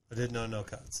 I did know no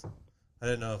cuts. I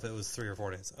didn't know if it was 3 or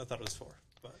 4 days. I thought it was 4.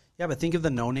 But. Yeah, but think of the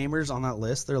no-namers on that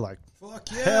list. They're like, fuck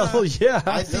yeah. Hell yeah.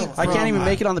 I can't even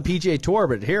make it on the PGA Tour,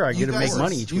 but here I get to make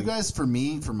money each week. You guys, for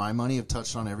my money, have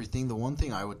touched on everything. The one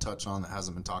thing I would touch on that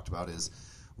hasn't been talked about is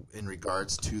in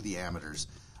regards to the amateurs.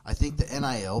 I think the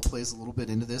NIL plays a little bit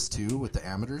into this too with the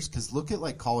amateurs, because look at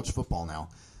like college football now.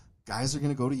 Guys are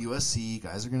going to go to USC,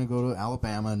 guys are going to go to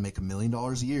Alabama and make $1 million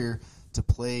a year to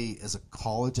play as a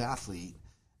college athlete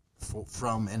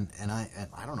from and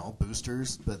I don't know,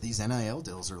 boosters, but these NIL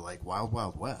deals are like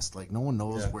wild west. Like no one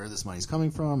knows where this money's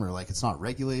coming from, or like it's not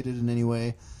regulated in any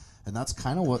way. And that's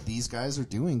kind of what these guys are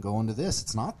doing going to this.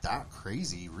 It's not that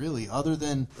crazy, really, other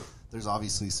than there's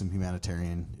obviously some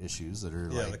humanitarian issues that are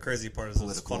the crazy part is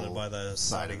it's funded by the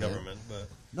Saudi government. But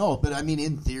no, but I mean,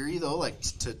 in theory, though, like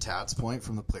to Tad's point,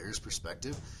 from the player's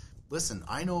perspective, listen,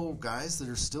 I know guys that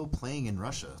are still playing in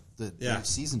Russia. Their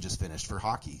season just finished for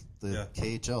hockey, the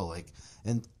KHL. Like,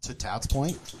 and to Tad's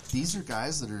point, these are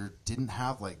guys that didn't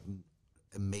have like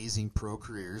amazing pro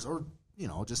careers, or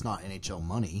just not NHL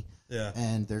money. Yeah,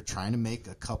 and they're trying to make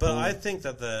a couple. But I think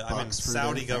that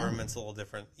Saudi government's a little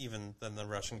different even than the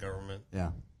Russian government.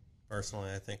 Yeah, personally,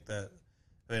 I think that.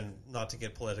 I mean, not to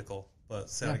get political, but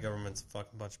Saudi government's a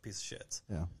fucking bunch of piece of shits.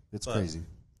 Yeah, it's crazy.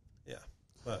 Yeah,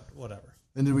 but whatever.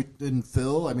 And didn't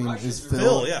Phil? I mean, is Phil?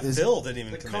 Phil, yeah, Phil didn't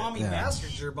even commit. The commie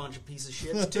bastards are a bunch of pieces of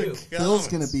shit too. Phil's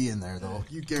going to be in there though.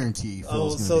 You guarantee.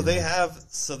 Phil's so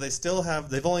they still have.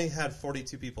 They've only had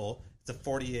 42 people. It's a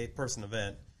 48-person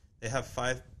event. They have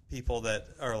 5 people that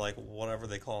are like whatever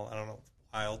they call, I don't know,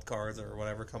 wild cards or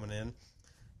whatever coming in,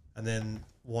 and then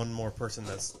one more person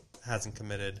that hasn't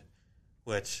committed,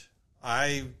 which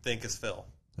I think is Phil.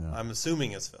 Yeah. I'm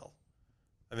assuming it's Phil.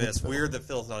 I mean, it's weird that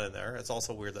Phil's not in there. It's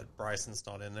also weird that Bryson's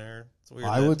not in there. It's weird.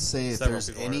 I would say if there's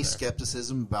any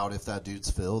skepticism about if that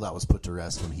dude's Phil, that was put to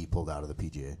rest when he pulled out of the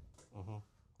PGA. Mm-hmm.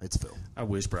 It's Phil. I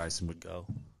wish Bryson would go.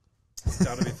 It's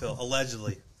got to be Phil,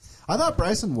 allegedly. I thought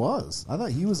Bryson was. I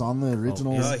thought he was on the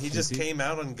original. He just came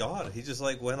out on God. He just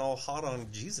like went all hot on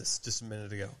Jesus just a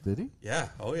minute ago. Did he? Yeah.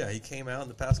 Oh yeah. He came out in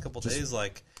the past couple days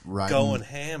like going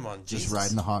ham on Jesus. Just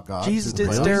riding the hot God. Jesus did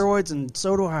steroids, and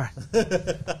so do I.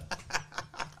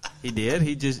 He did.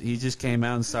 He just came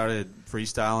out and started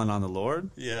freestyling on the Lord.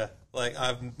 Yeah. Like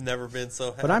I've never been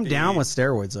so happy. But I'm down with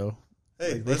steroids though.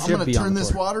 Hey, I'm going to turn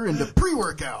this water into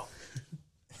pre-workout.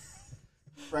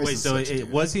 Wait, so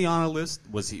was he on a list?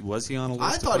 Was he on a list?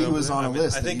 I thought he was on a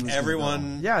list. I think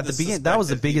everyone. Yeah, at the beginning, that was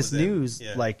the biggest news.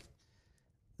 Yeah. Like,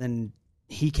 then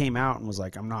he came out and was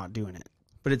like, "I'm not doing it,"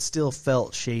 but it still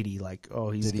felt shady. Like,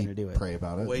 oh, he's going to do it. Pray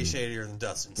about it. Way shadier than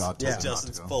Dustin's.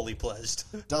 Dustin's fully pledged.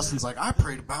 Dustin's like, I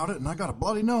prayed about it and I got a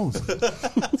bloody nose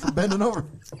from bending over.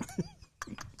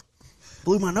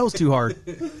 Blew my nose too hard.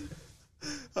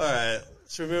 All right,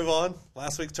 should we move on?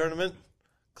 Last week's tournament,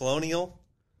 Colonial.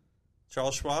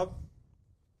 Charles Schwab.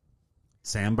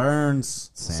 Sam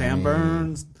Burns. Sam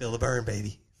Burns. Feel the burn,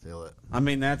 baby. Feel it. I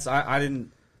mean, I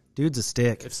didn't. Dude's a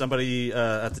stick. If somebody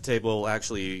at the table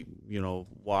actually,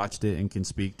 watched it and can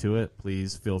speak to it,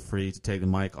 please feel free to take the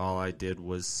mic. All I did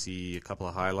was see a couple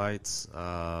of highlights.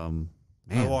 I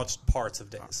watched parts of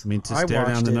days. I mean, to stare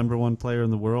down the number 1 player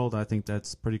in the world, I think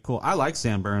that's pretty cool. I like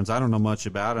Sam Burns. I don't know much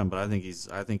about him, but I think he's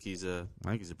a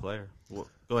player. Well,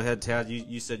 go ahead, Tad.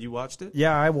 You said you watched it?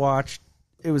 Yeah, I watched.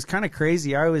 It was kind of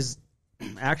crazy. I was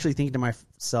actually thinking to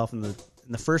myself in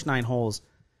the first 9 holes,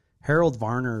 Harold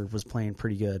Varner was playing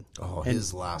pretty good. Oh,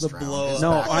 his last round.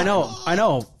 No, I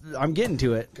know. I'm getting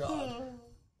to it. God.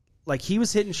 Like he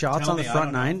was hitting shots on the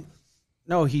front 9.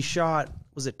 No, he shot.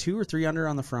 Was it 2 or 3 under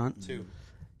on the front? 2.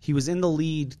 He was in the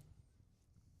lead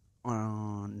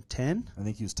on 10. I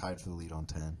think he was tied for the lead on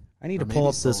 10. I need to pull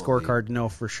up the scorecard to know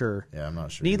for sure. Yeah, I'm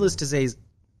not sure. Needless to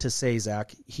say,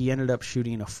 Zach, he ended up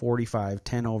shooting a 45,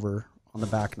 10 over on the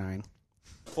back 9.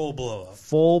 Full blow up.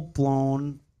 Full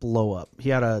blown blow up. He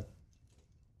had a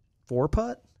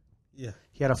 4-putt. Yeah.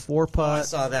 He had a 4-putt. I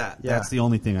saw that. Yeah. That's the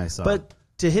only thing I saw. But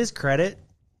to his credit,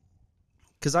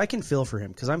 because I can feel for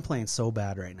him because I'm playing so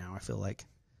bad right now. I feel like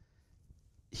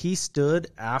he stood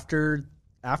after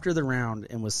the round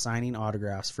and was signing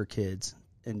autographs for kids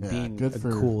and being a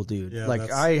cool dude. Yeah,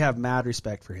 like I have mad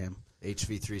respect for him.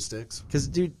 HV3 sticks. Because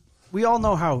dude, we all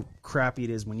know how crappy it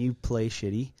is when you play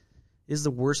shitty. It's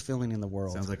the worst feeling in the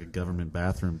world. Sounds like a government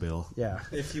bathroom bill. Yeah.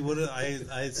 If you would have,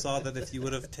 I saw that if you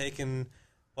would have taken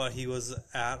what he was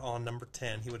at on number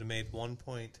 10, he would have made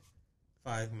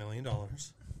 $1.5 million.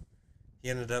 He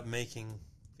ended up making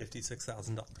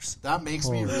 $56,000. That makes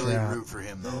me really root for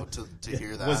him though to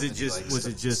hear that. Was it that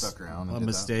he, just stuck around and a did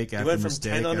mistake He after went from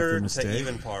mistake 10 after under to mistake?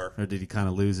 even par. Or did he kind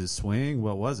of lose his swing?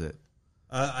 What was it?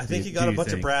 I think he got a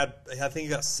bunch of I think he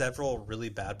got several really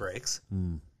bad breaks,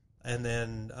 and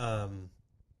then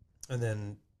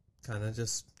kind of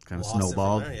just lost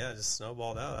snowballed. it from there. Yeah, just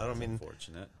snowballed out. I don't mean.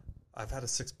 Unfortunate. I've had a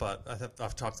 6-putt.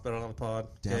 I've talked about it on the pod.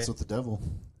 Dance with the devil.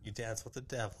 You dance with the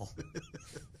devil. You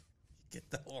get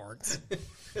the horns.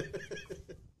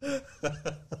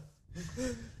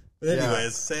 But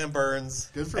anyways, Sam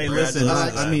Burns. Good for Hey, Brad. Listen,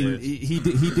 Listen, I mean, he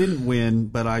didn't win,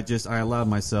 but I allowed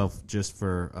myself just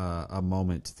for a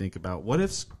moment to think about what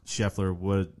if Scheffler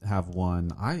would have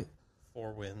won.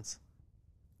 4 wins.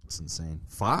 It's insane.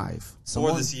 5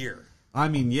 For this year. I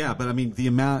mean, yeah, but I mean, the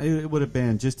amount it would have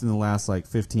been just in the last like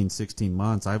 15, 16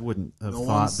 months. I wouldn't have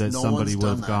thought that somebody would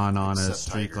have gone on a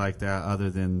streak like that other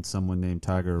than someone named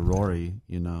Tiger or Rory,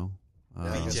 you know.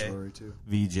 VJ. Rory too.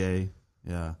 VJ,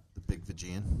 yeah. The big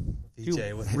Fijian.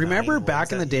 VJ with Remember 9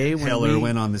 back in the day when Heller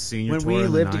went on the senior tour we in the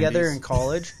lived together 90s. in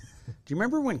college? Do you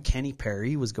remember when Kenny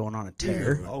Perry was going on a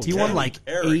tear? He won Kenny like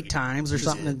Perry. 8 times or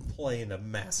something. playing a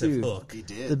massive Dude. hook. He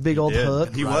did. The big old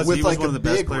hook. He was With like one of a the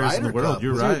best big players in the Ryder world. Cup.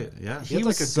 You're Dude, right. Yeah. He had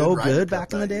was like a so good Ryder good Cup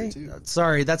back in the that year, day. too.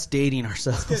 Sorry, that's dating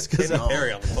ourselves. Kenny 'cause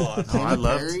Perry on the pod. Oh, I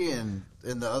loved Perry and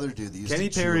the other dude that used Kenny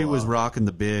to chew Perry was up. rocking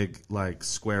the big like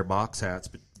square box hats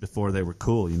before they were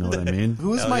cool. You know what I mean? Who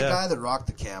was Hell my yeah. guy that rocked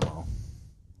the camo?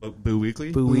 Boo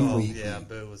Weekly. Boo Oh, Weekly. Yeah,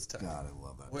 Boo was tough. God, I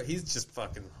love that. Well, he's just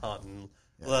fucking hunting,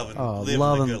 loving, Oh, living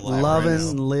loving, the good life loving,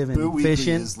 right now. living, Boo Weekly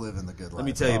fishing. is living the good life. Let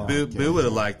me tell you, Boo would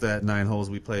have liked that 9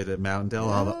 holes we played at Mountain Dell.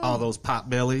 All those pot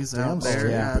bellies out there.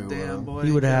 yeah. God damn, boy.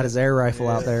 He would have had his air rifle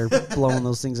out there blowing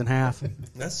those things in half.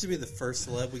 That should be the first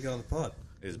celeb we get on the pod.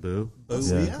 Is Boo. Boo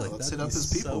Yeah. Weekly. Let's That'd hit up be his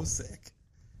people. So sick.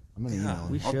 I'm gonna email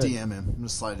we him. I'll should. DM him. I'm gonna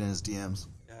slide in his DMs.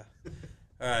 Yeah.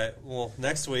 All right. Well,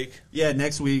 next week. Yeah,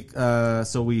 next week.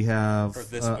 So we have Or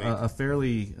this week. a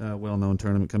fairly well-known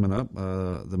tournament coming up,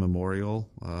 the Memorial.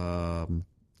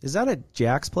 Is that at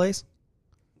Jack's place?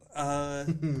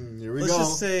 Here we Let's go.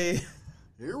 just say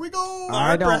Here we go.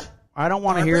 I don't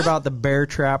want to hear about the bear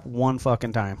trap one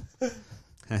fucking time.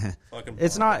 fucking.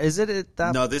 It's not. Is it at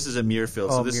that? No, this is a Muirfield.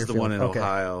 So Oh, this is the Muirfield. one in Okay.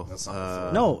 Ohio. That's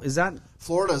not No, is that?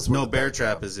 Florida's where No, the Bear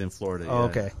Trap is in Florida. Oh, yeah.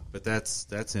 okay. But that's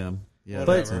him. Yeah,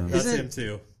 But that's him. That's isn't him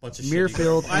too. Bunch of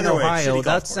Muirfield shitty- in Either way, Ohio? shitty golf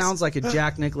That course. sounds like a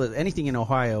Jack Nicklaus. Anything in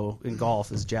Ohio in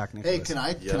golf is Jack Nicklaus. Hey, can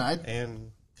I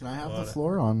And have the What?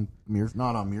 floor on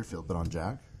not on Muirfield, but on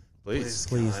Jack? Please.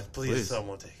 please,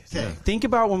 someone take it. Okay. Think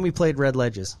about when we played Red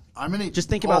Ledges. I'm gonna Just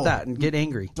think about that and get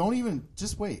angry. Don't even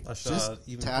just wait. I Just shot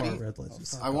even Taddy, more red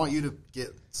ledges. I want you to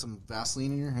get some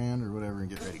Vaseline in your hand or whatever and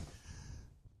get ready.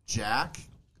 Jack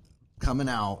coming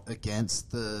out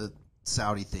against the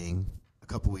Saudi thing a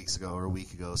couple weeks ago or a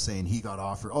week ago saying he got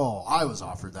offered. Oh, I was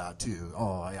offered that too.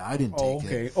 Oh, yeah, I didn't take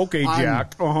it. Okay,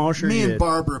 Jack. Sure Me you and did.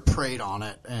 Barbara prayed on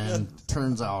it, and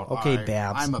turns out Okay,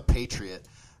 Babs. I'm a patriot.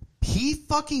 He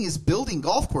fucking is building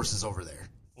golf courses over there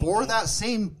for that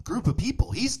same group of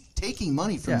people. He's taking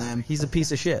money from Yeah, them. he's a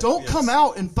piece of shit. Don't come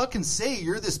out and fucking say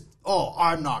you're this. Oh,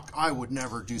 I'm not. I would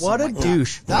never do. What something a like that.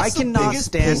 douche. That's I the cannot biggest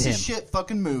stand piece him. of shit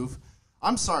fucking move.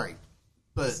 I'm sorry,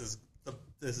 but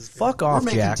This is Fuck we're off,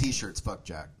 making Jack. T-shirts. Fuck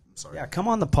Jack. I'm sorry. Yeah, come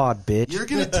on the pod, bitch. You're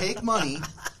gonna take money,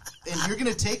 and you're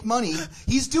gonna take money.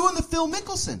 He's doing the Phil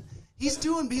Mickelson. He's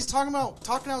talking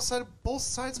outside of both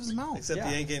sides of his mouth. Except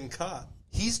he ain't getting caught.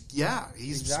 He's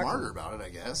Exactly. smarter about it, I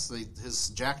guess. His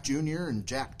Jack Jr. and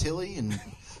Jack Tilley and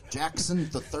Jackson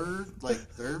the Third, like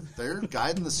they're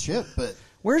guiding the ship. But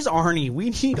Where's Arnie? We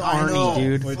need I know. Arnie,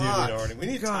 dude. We do need Fuck. Arnie. We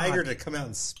need Tiger to come out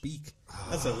and speak.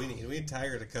 That's what we need. We need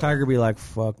Tiger to come. Tiger be like,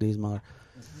 fuck these mother.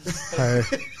 Tiger.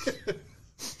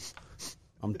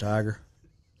 I'm Tiger.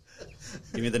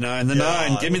 Give me the 9. The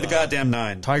 9. Give me the goddamn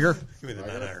 9. Tiger. Give me the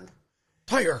 9-iron.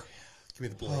 Tiger. Give me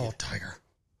the blade. Oh, Tiger.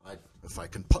 if I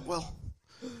can putt well,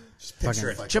 Just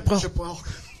picture fucking it. chip well.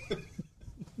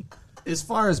 As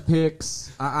far as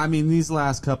picks, I mean, these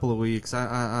last couple of weeks,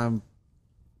 I'm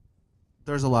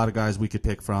there's a lot of guys we could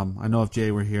pick from. I know if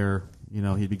Jay were here,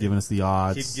 he'd be giving us the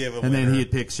odds, He'd give a and then winner.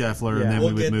 he'd pick Scheffler, Yeah. and then We'll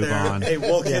we would get move there. on. Hey,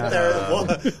 we'll get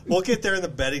there. We'll get there in the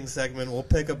betting segment. We'll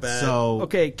pick a bet. So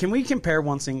Okay, can we compare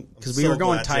one thing? Because we so were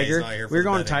going glad Jay's Tiger. not here for We were the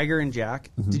going betting. Tiger and Jack.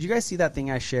 Did you guys see that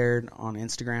thing I shared on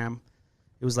Instagram?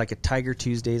 It was like a Tiger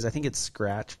Tuesdays. I think it's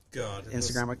Scratch God, it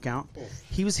Instagram was account.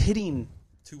 He was hitting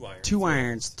 2 irons. 2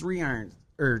 irons, 3 irons,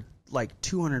 or like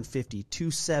 250,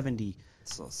 270.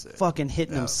 So sick. Fucking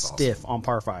hitting them that's stiff on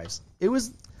par fives. It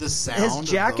was. The sound. Has of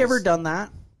Jack those- ever done that?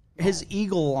 His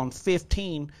eagle on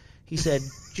 15. He said,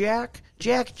 Jack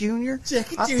Jr.,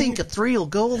 I think a 3 will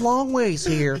go a long ways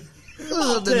here.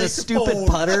 Then the stupid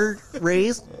putter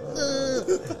raised.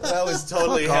 that was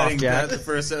totally Fuck off, heading Jack. that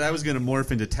for a second. That was going to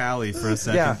morph into tally for a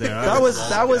second Yeah, there. that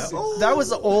was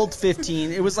the old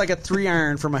 15. It was like a 3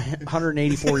 iron from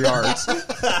 184 yards.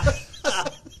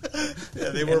 Yeah,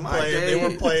 they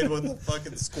were playing with the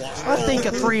fucking squat. I think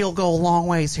a 3 will go a long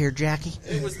ways here, Jackie.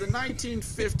 It was the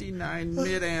 1959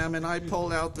 Mid-Am, and I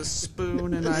pulled out the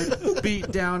spoon and I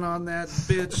beat down on that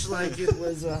bitch like it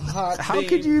was a hot How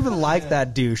could you even like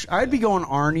that douche? I'd be going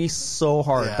Arnie so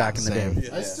hard Yeah, back in the same. day.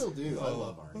 I still do. I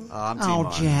love Arnie. I'm team Oh,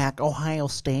 Arnie. Jack, Ohio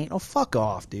State. Oh, fuck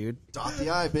off, dude. Dot the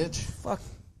I, bitch.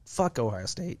 Fuck Ohio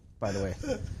State, by the way.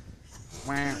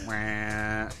 Wah,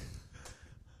 wah.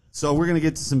 So we're going to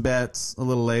get to some bets a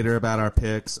little later about our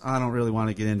picks. I don't really want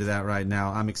to get into that right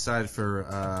now. I'm excited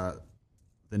for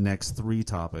the next 3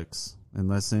 topics,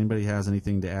 unless anybody has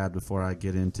anything to add before I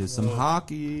get into some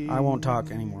hockey. I won't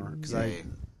talk anymore because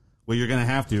Well, you're going to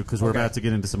have to because we're about to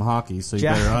get into some hockey, so you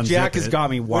better unzip Jack has it. got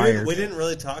me wired. We didn't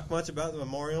really talk much about the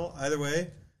Memorial. Either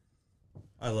way,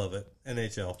 I love it.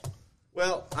 NHL.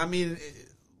 Well, I mean,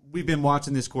 we've been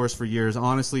watching this course for years.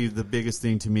 Honestly, the biggest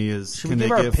thing to me is Should can we they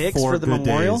give our get picks 4 for the good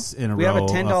Memorial? days in a We row have a of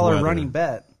 $10 weather? running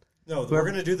bet. No, we're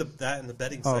going to do that in the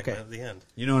betting segment okay. at the end.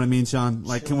 You know what I mean, Sean?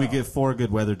 Like, can we get 4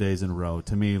 good weather days in a row?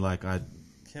 To me, like,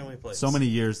 Can we play? so many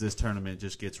years this tournament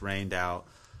just gets rained out.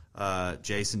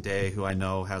 Jason Day, who I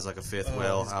know has like a 5th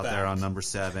wheel he's out back. there on number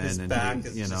 7, His and back he,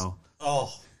 is you just- know,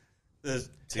 The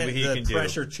what he can do.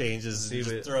 pressure changes and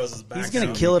just throws his back. He's going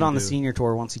to out. kill it on can the do. senior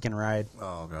tour once he can ride.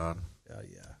 Oh, God.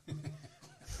 Yeah.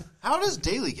 How does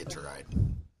Daly get to ride?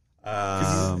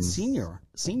 Senior.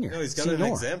 No, he's got an Senior.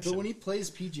 exemption. he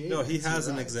plays PGA, No, he has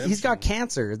an exemption. He's got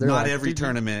cancer. They're not like, every dude,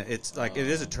 tournament. It's like it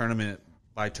is a tournament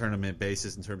by tournament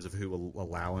basis in terms of who will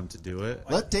allow him to do it.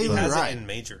 Let He Daly has it ride. in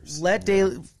majors. Let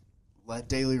Daly. Let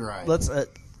Daly ride. Let's a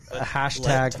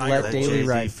hashtag Tiger let Daly Jay-Z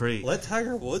ride. free. Let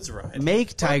Tiger Woods ride.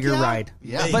 Make Tiger ride.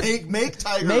 Yeah, But make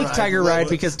Tiger make ride. Tiger ride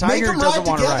because Make Tiger them doesn't ride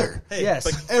want to ride. together. Hey, Yes.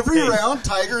 but- Every Hey. round,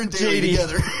 Tiger and Daly JD.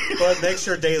 together. But make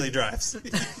sure Daly drives.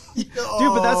 Dude,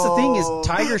 but that's the thing is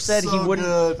Tiger said he so wouldn't.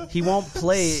 good. He won't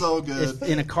play So good. if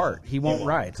in a cart. He won't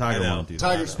ride. Tiger I know. won't do that.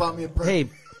 Tiger, spot me a perk. Hey,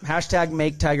 hashtag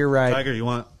make Tiger ride. Tiger, you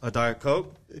want a Diet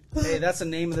Coke? Hey, that's the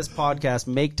name of this podcast.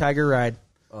 Make Tiger ride.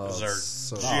 Is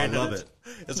there I gin in love it?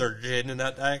 it. Is there gin in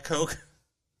that Diet Coke?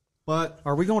 But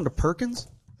Are we going to Perkins?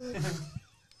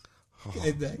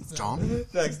 John,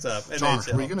 Next up, John,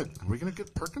 NHL. are we gonna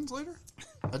get Perkins later?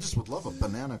 I just would love a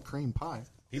banana cream pie.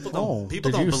 people Oh,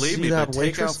 people did don't you believe see me, that but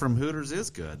waitress? takeout from Hooters is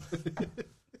good.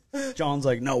 John's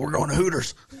like, no, we're going to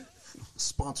Hooters.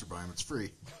 Sponsored by him. It's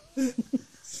free.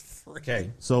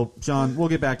 Okay, so John, we'll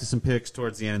get back to some picks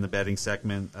towards the end in the betting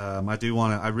segment. I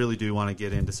really do want to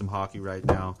get into some hockey right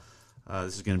now.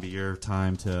 This is going to be your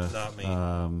time to. Not me.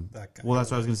 That guy. Well,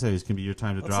 that's what I was going to say. It's going to be your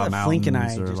time to Let's draw let Flink and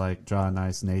mountains I or just- like draw a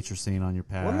nice nature scene on your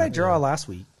pad. What did I draw last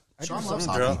week? Sean loves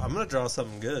I'm hockey. going to draw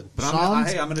something good. But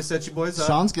Sean's- I'm going to set you boys up.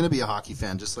 Sean's gonna be a hockey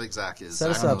fan, just like Zach is.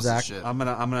 Set us up, knows his Zach. shit. I'm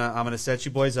gonna set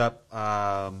you boys up.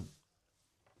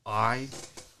 I,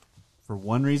 for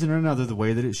one reason or another, the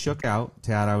way that it shook out,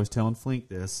 Tad, I was telling Flink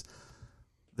this.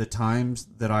 The times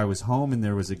that I was home and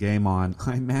there was a game on,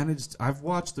 I've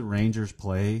watched the Rangers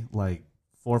play like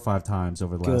 4 or 5 times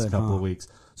over the last Good, couple huh? of weeks.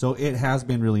 So it has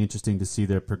been really interesting to see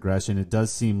their progression. It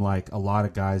does seem like a lot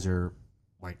of guys are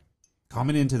like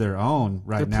coming into their own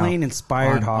right They're now. playing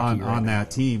inspired hockey right on now.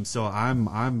 that team. So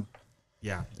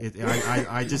yeah,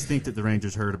 I just think that the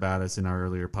Rangers heard about us in our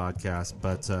earlier podcast,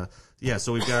 but yeah.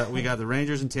 So we got the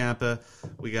Rangers in Tampa,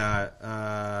 we got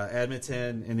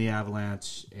Edmonton in the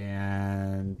Avalanche,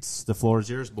 and the floor is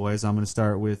yours, boys. I'm going to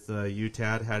start with you,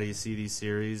 Tad. How do you see these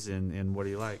series, and what do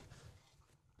you like?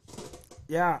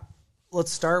 Yeah,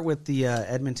 let's start with the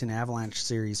Edmonton Avalanche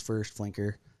series first,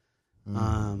 Flinker.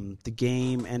 The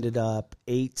game ended up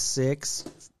 8-6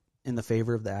 in the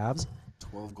favor of the Avs.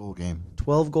 12-goal game,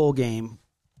 12-goal game.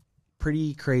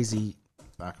 Pretty crazy.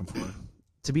 back and forth.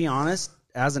 To be honest,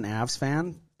 as an Avs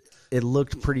fan, it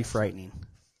looked pretty frightening.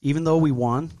 Even though we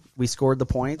won, we scored the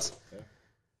points,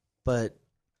 but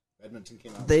Edmonton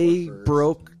came out. they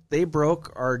broke they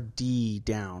broke our D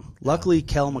down. Luckily,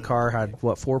 Kel McCarr had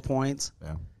 4 points.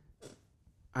 Yeah.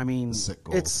 I mean,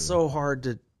 it's so hard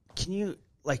to. Can you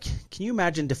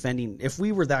imagine defending if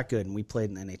we were that good and we played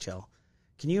in the NHL?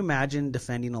 Can you imagine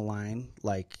defending a line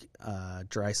like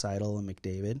Draisaitl and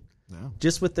McDavid? Yeah.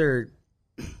 Just with their,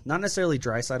 not necessarily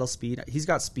Draisaitl speed. He's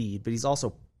got speed, but he's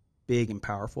also big and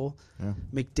powerful. Yeah.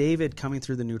 McDavid coming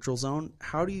through the neutral zone.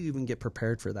 How do you even get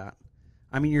prepared for that?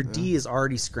 I mean, your D is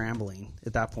already scrambling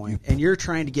at that point, and you're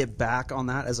trying to get back on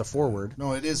that as a forward.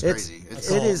 No, it is crazy.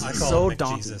 It is so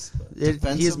daunting. He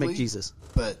is McJesus.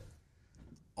 But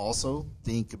also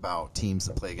think about teams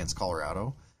that play against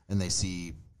Colorado, and they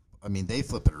see. I mean, they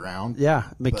flip it around. Yeah,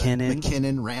 McKinnon,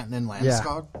 Rantanen,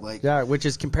 Landeskog. Yeah, which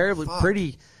is comparatively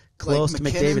pretty close to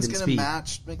McDavid in speed. McKinnon's going to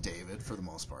match McDavid for the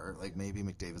most part. Like, maybe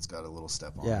McDavid's got a little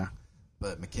step on him.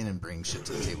 But McKinnon brings shit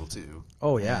to the table, too.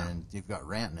 Oh, yeah. And you've got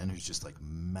Rantanen, who's just, like,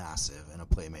 massive and a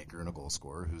playmaker and a goal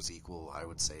scorer who's equal, I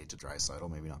would say, to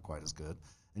Draisaitl, maybe not quite as good.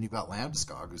 And you've got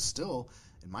Landeskog, who's still,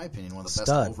 in my opinion, one of the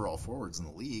best overall forwards in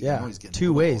the league. Yeah, I know he's getting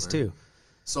 2 ways, older. too.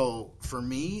 So, for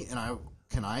me, and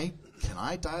can I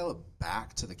dial it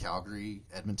back to the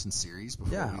Calgary-Edmonton series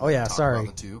before we talk about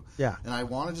the two? Yeah. And I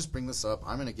want to just bring this up.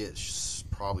 I'm going to get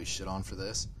probably shit on for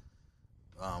this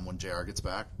when JR gets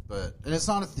back. And it's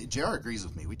not JR agrees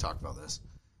with me. We talked about this.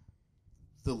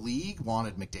 The league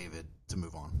wanted McDavid to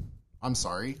move on. I'm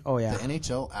sorry. Oh, yeah. The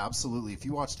NHL, absolutely. If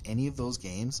you watched any of those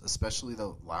games, especially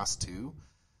the last two,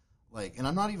 and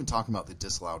I'm not even talking about the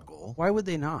disallowed goal. Why would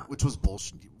they not? Which was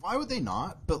bullshit. Why would they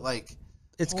not? But,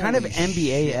 it's kind of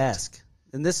NBA-esque.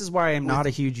 And this is why I'm not a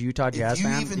huge Utah Jazz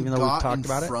fan, even though we've talked about it. If you even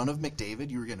got in front of McDavid,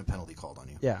 you were getting a penalty called on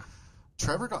you. Yeah.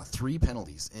 Trevor got 3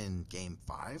 penalties in Game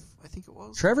 5, I think it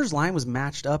was. Trevor's line was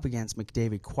matched up against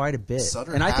McDavid quite a bit.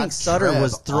 Sutter and I think Sutter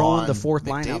was throwing the fourth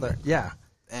line McDavid. out there. Yeah.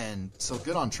 And so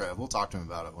good on Trev. We'll talk to him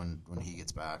about it when he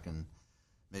gets back, and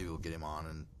maybe we'll get him on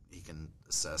and he can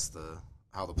assess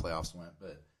how the playoffs went.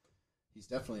 But he's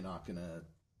definitely not going to...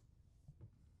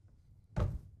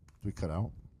 Did we cut out?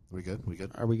 Are we good?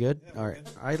 Are we good? Yeah, all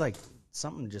right. good.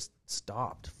 Something just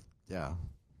stopped. Yeah,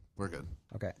 we're good.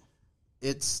 Okay.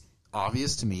 It's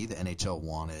obvious to me the NHL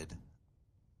wanted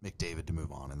McDavid to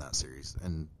move on in that series,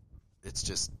 and it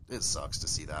sucks to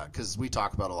see that because we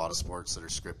talk about a lot of sports that are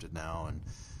scripted now, and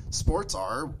sports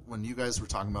are, when you guys were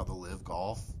talking about the LIV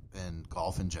golf and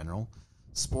golf in general,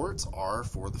 sports are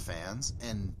for the fans,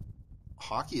 and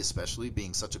hockey especially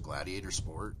being such a gladiator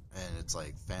sport, and it's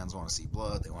like fans want to see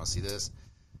blood, they want to see this.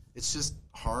 It's just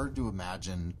hard to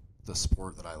imagine the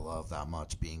sport that I love that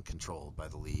much being controlled by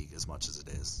the league as much as it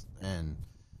is. And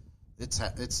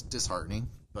it's disheartening,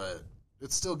 but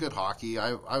it's still good hockey.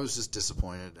 I was just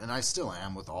disappointed, and I still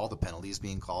am with all the penalties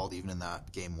being called, even in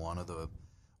that Game 1 of the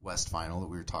West Final that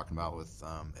we were talking about with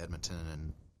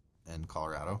Edmonton and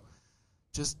Colorado.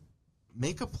 Just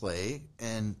make a play,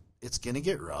 and it's going to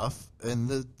get rough. And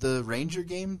the Ranger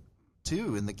game,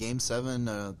 too, in the Game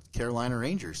 7 Carolina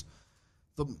Rangers.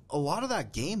 A lot of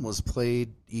that game was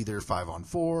played either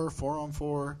 5-on-4,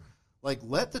 4-on-4.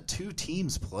 Let the two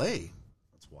teams play.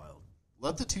 That's wild.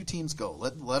 Let the two teams go.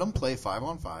 Let them play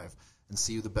 5-on-5 and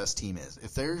see who the best team is.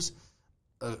 If there's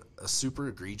a super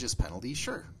egregious penalty,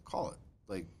 sure, call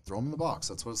it. Throw them in the box.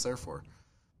 That's what it's there for.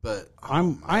 But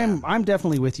I'm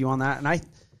definitely with you on that, and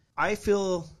I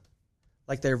feel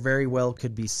like there very well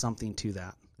could be something to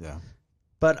that. Yeah.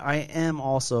 But I am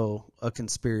also a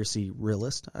conspiracy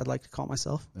realist, I'd like to call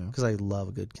myself, because I love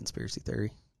a good conspiracy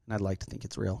theory, and I'd like to think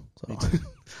it's real. So. Me too.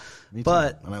 Me too.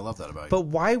 And I love that about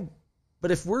you. But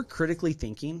if we're critically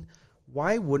thinking,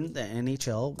 why wouldn't the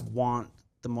NHL want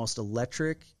the most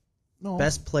electric,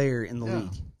 best player in the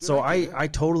league? So I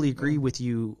totally agree with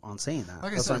you on saying that.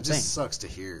 Like I said, it just sucks to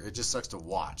hear. It just sucks to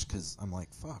watch because I'm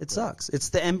like, fuck. It sucks. It's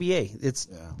the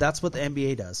NBA. That's what the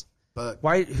NBA does.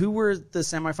 But who were the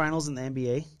semifinals in the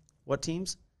NBA? What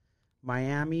teams?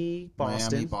 Miami,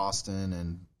 Boston,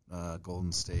 and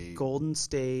Golden State. Golden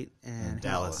State and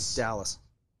Dallas. Dallas.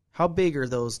 How big are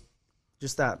those?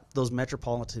 Just those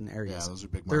metropolitan areas. Yeah, those are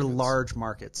big markets. They're large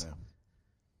markets. Yeah.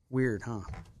 Weird, huh?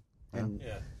 Yeah.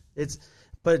 And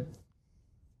but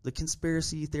the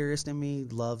conspiracy theorist in me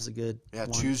loves a good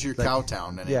one. Choose your cow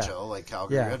town NHL, like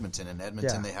Calgary or Edmonton. In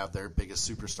Edmonton, they have their biggest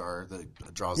superstar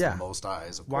that draws the most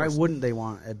eyes. Of course. Why wouldn't they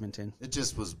want Edmonton? It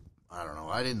just was, I don't know.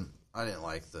 I didn't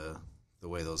like the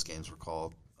way those games were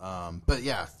called. But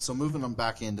yeah, so moving them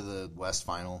back into the West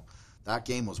Final, that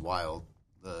game was wild.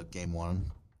 The Game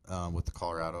 1 with the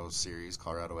Colorado series,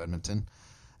 Colorado-Edmonton.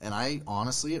 And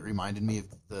it reminded me of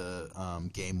the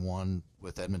Game 1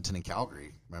 with Edmonton and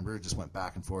Calgary. Remember, it just went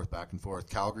back and forth, back and forth.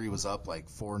 Calgary was up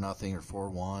 4-0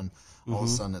 or 4-1. All of a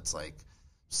sudden, it's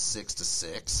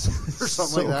 6-6 or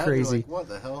something So like that. crazy. You're like, what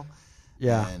the hell?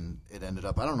 Yeah. And it ended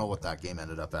up, I don't know what that game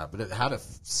ended up at, but it had a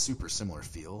super similar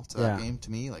feel to that game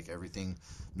to me. Like everything,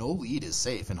 no lead is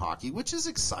safe in hockey, which is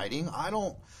exciting. I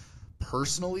don't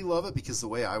personally love it because the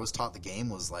way I was taught the game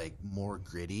was like more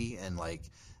gritty, and like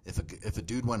if a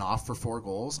dude went off for 4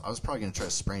 goals, I was probably going to try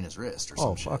to sprain his wrist or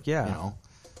some shit. Fuck yeah. You know?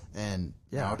 And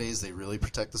nowadays they really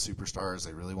protect the superstars.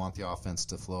 They really want the offense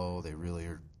to flow. They really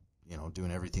are,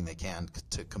 doing everything they can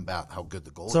to combat how good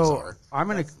the goalies are.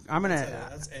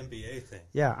 That's NBA thing.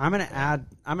 Yeah, I'm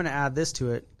gonna add this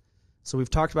to it. So we've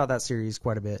talked about that series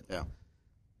quite a bit. Yeah.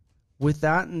 With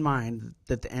that in mind,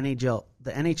 that the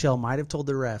NHL might have told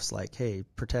the refs like, "Hey,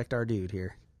 protect our dude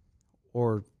here,"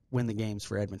 or win the games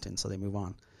for Edmonton so they move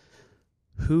on.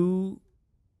 Who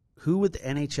would the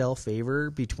NHL favor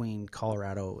between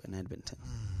Colorado and Edmonton?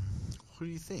 Who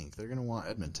do you think? They're going to want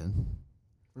Edmonton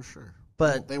for sure.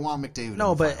 But they want McDavid.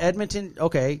 No, but Edmonton,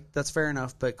 okay, that's fair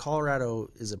enough. But Colorado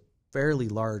is a fairly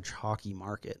large hockey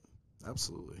market.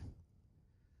 Absolutely.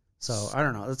 So I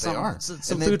don't know. That's they are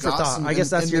some food for thought. I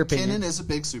guess that's your opinion. McKinnon is a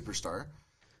big superstar,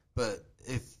 but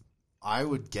if I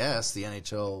would guess the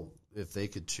NHL, if they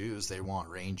could choose, they want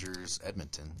Rangers,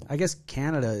 Edmonton. I guess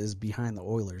Canada is behind the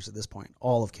Oilers at this point.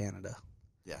 All of Canada.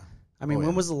 Yeah. I mean,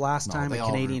 when was the last time a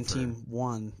Canadian team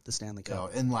won the Stanley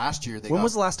Cup? And last year when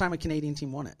was the last time a Canadian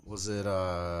team won it? Was it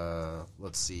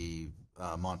let's see,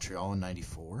 Montreal in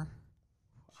 '94?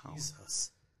 Wow. Jesus.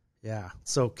 Yeah.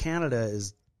 So Canada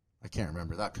is. I can't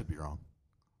remember. That could be wrong.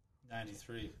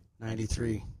 93.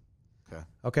 Okay.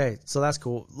 Okay. So that's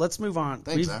cool. Let's move on.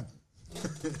 Thanks, Zach.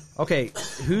 Okay.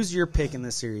 Who's your pick in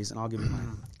this series? And I'll give you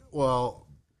mine. Well,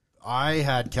 I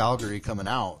had Calgary coming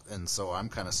out, and so I'm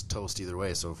kind of toast either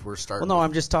way. So if we're starting, well, no,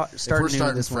 I'm just starting. If we're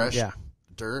starting this fresh one. Yeah.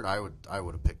 dirt, I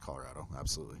would have picked Colorado.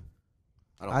 Absolutely.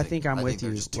 I think I'm with you.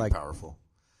 They're just too powerful.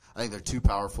 I think they're too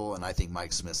powerful, and I think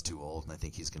Mike Smith's too old, and I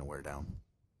think he's going to wear down.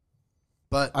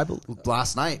 But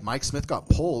last night, Mike Smith got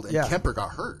pulled, and Kemper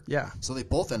got hurt. Yeah. So they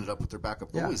both ended up with their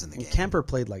backup goalies in the game. And Kemper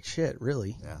played like shit,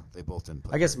 really. Yeah, they both didn't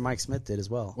play. I guess Mike Smith did as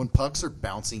well. When pucks are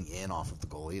bouncing in off of the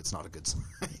goalie, it's not a good sign.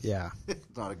 Yeah.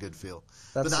 It's not a good feel.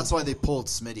 That's why they pulled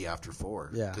Smitty after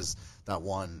 4. Yeah. Because that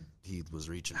one, he was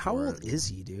reaching How for old is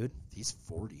he, dude? He's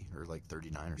 40 or like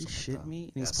 39 or something. You shit like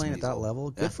me? And he's playing at that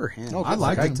level? Good for him. I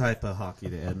like the type of hockey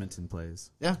that Edmonton plays.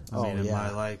 Yeah. I mean, in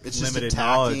my it's limited just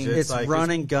knowledge, it's like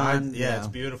run and gun. It's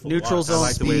beautiful. Neutral zone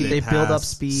like speed. They build up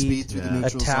speed through the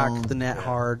neutral attack zone. the net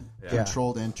hard. Yeah.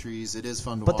 Controlled entries. It is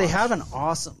fun to watch. But they have an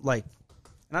awesome, and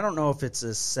I don't know if it's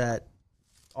a set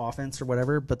offense or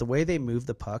whatever, but the way they move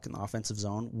the puck in the offensive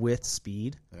zone with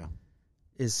speed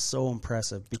is so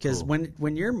impressive. Because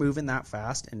when you're moving that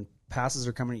fast and passes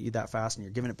are coming at you that fast and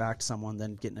you're giving it back to someone,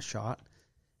 then getting a shot,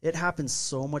 it happens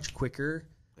so much quicker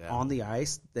on the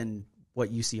ice than what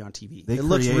you see on TV. It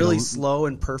looks really slow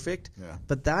and perfect,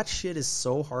 but that shit is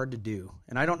so hard to do.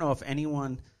 And I don't know if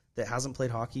anyone that hasn't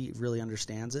played hockey really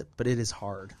understands it, but it is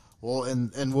hard. Well,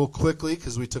 and we'll quickly,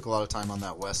 because we took a lot of time on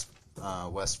that West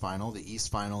final. The East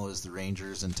final is the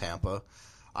Rangers and Tampa.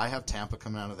 I have Tampa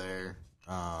coming out of there.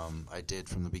 I did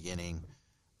from the beginning.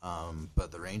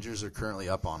 But the Rangers are currently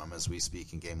up on them as we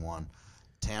speak in Game 1.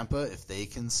 Tampa, if they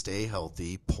can stay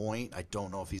healthy, Point, I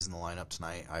don't know if he's in the lineup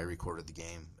tonight. I recorded the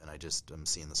game, and I just am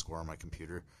seeing the score on my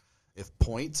computer. If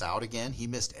Point's out again, he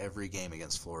missed every game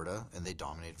against Florida, and they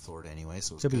dominated Florida anyway,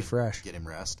 so it's good be fresh. Get him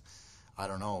rest. I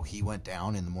don't know. He went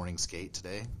down in the morning skate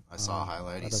today. I saw a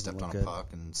highlight. He stepped on a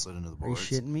puck and slid into the boards.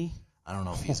 Are you shitting me? I don't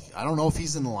know if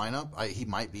he's in the lineup. He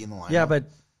might be in the lineup. Yeah, but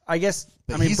I guess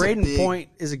Braden Point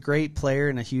is a great player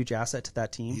and a huge asset to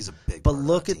that team. He's a big. But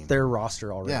look at their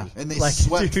roster already. Yeah, and they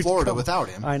swept Florida without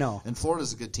him. I know. And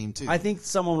Florida's a good team too. I think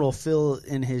someone will fill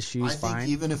in his shoes fine. I think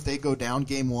even if they go down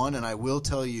Game 1, and I will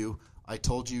tell you, I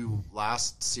told you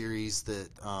last series that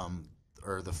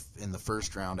in the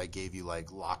first round I gave you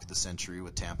like lock of the century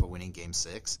with Tampa winning Game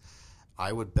 6.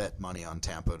 I would bet money on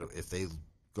Tampa if they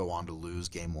go on to lose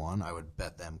Game 1. I would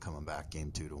bet them coming back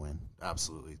Game 2 to win.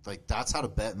 Absolutely. Like, that's how to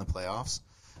bet in the playoffs.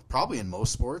 Probably in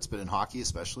most sports, but in hockey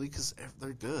especially, because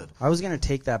they're good. I was going to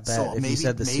take that bet if you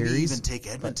said the series. Maybe even take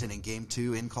Edmonton in Game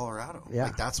 2 in Colorado. Yeah.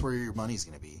 Like, that's where your money's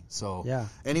going to be. So yeah.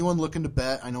 Anyone looking to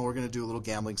bet, I know we're going to do a little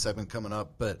gambling segment coming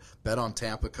up, but bet on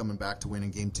Tampa coming back to win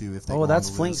in Game 2 if they that's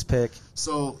Flink's pick.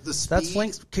 So the speed. That's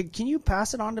Flink's. Can you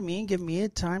pass it on to me and give me a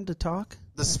time to talk?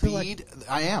 The speed,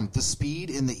 I am. The speed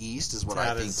in the East is what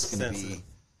I think is going to be.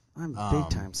 I'm big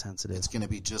time sensitive. It's going to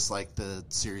be just like the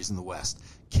series in the West.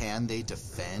 Can they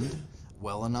defend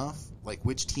well enough? Like,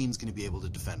 which team's going to be able to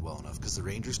defend well enough? Because the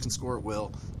Rangers can score at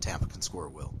will, Tampa can score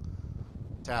at will.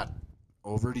 Tad,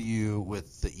 over to you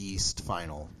with the East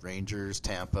final. Rangers,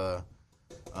 Tampa.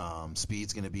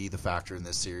 Speed's going to be the factor in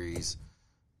this series.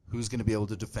 Who's going to be able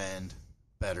to defend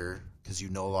better? Because you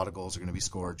know a lot of goals are going to be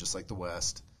scored, just like the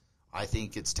West. I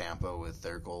think it's Tampa with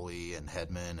their goalie and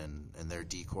Hedman and their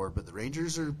D-core, but the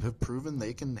Rangers have proven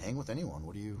they can hang with anyone.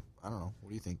 I don't know. What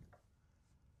do you think?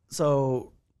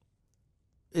 So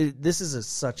this is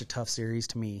such a tough series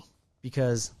to me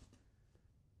because,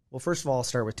 well, first of all, I'll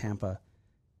start with Tampa.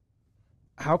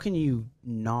 How can you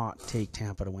not take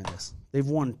Tampa to win this? They've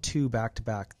won 2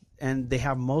 back-to-back, and they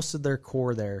have most of their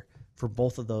core there for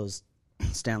both of those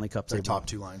Stanley Cups. Their top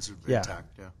 2 lines are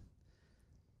intact, yeah.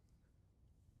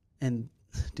 And,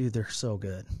 dude, they're so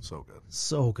good. So good.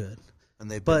 So good.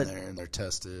 And they've been there, and they're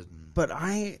tested. But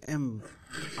I'm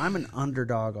an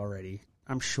underdog already.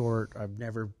 I'm short. I've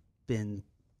never been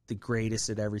the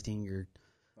greatest at everything. You're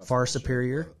far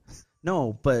superior.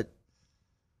 No, but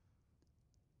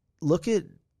look at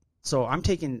 – so I'm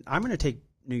going to take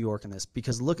New York in this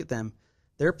because look at them.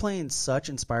 They're playing such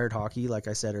inspired hockey, like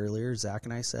I said earlier, Zach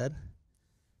and I said.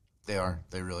 They are.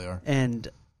 They really are.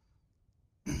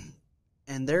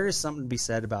 And there is something to be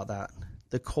said about that.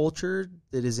 The culture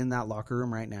that is in that locker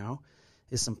room right now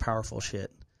is some powerful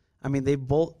shit. I mean,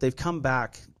 they've come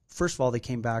back. First of all, they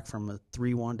came back from a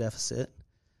 3-1 deficit.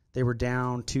 They were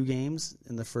down 2 games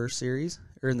in the first series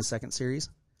or in the second series.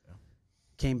 Yeah.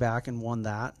 Came back and won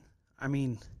that. I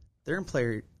mean, they're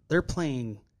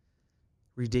playing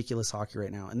ridiculous hockey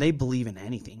right now, and they believe in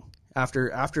anything.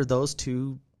 After those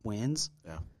 2 wins,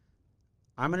 yeah.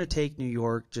 I'm going to take New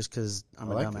York just because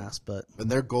I'm a dumbass. But and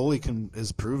their goalie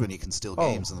has proven he can steal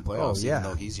games in the playoffs, even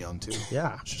though he's young too.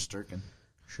 Yeah,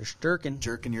 Shesterkin,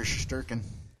 jerking your Shesterkin,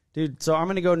 dude. So I'm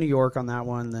going to go New York on that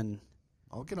one. Then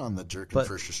I'll get on the jerking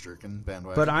for Shesterkin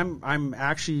bandwagon. But I'm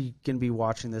actually going to be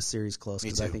watching this series close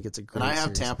because I think it's a great. And I have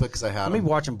series. Tampa because I had. I'm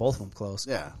watching both of them close.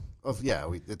 Yeah,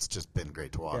 it's just been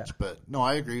great to watch. Yeah. But no,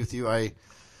 I agree with you. I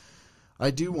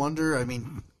do wonder. I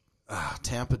mean.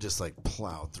 Tampa just like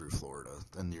plowed through Florida,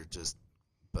 and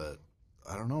but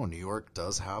I don't know. New York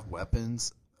does have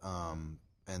weapons, and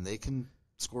they can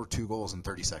score 2 goals in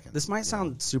 30 seconds. This might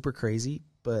sound super crazy,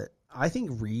 but I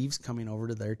think Reeves coming over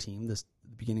to their team this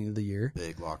beginning of the year,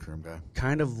 big locker room guy,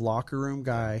 kind of locker room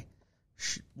guy,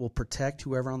 will protect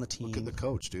whoever on the team. Look at the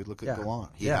coach, dude. Look at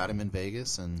Gallant. He had him in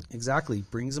Vegas, and exactly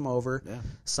brings him over. Yeah.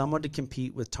 Someone to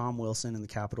compete with Tom Wilson and the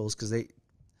Capitals because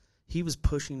he was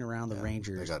pushing around the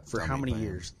Rangers for how many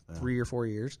years? 3 or 4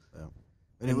 years. Yeah.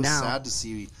 And it was sad to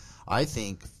see. I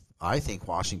think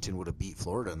Washington would have beat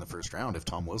Florida in the first round if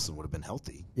Tom Wilson would have been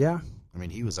healthy. Yeah. I mean,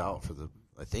 he was out for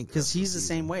because he's the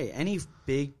same way. Any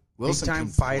big time can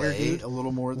fighter, dude, a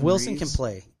little more than Wilson Reeves, can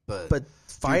play. But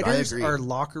fighters are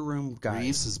locker room guys.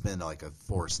 Reeves has been like a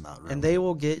force in that room. And they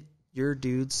will get your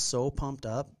dudes so pumped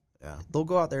up. Yeah. They'll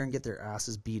go out there and get their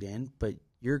asses beat in, but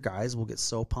your guys will get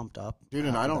so pumped up. Dude,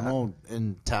 and I don't know,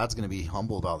 and Tad's going to be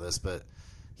humble about this, but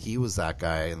he was that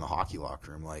guy in the hockey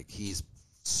locker room. Like, he's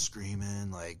screaming,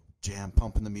 like,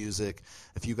 pumping the music.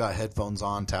 If you got headphones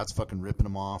on, Tad's fucking ripping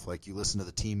them off. Like, you listen to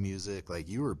the team music. Like,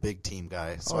 you were a big team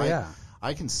guy. So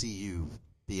I can see you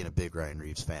being a big Ryan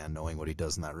Reeves fan, knowing what he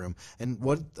does in that room. And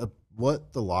what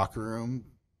the locker room,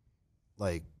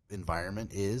 like,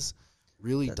 environment is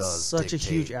really does such dictate.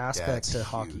 a huge aspect to huge.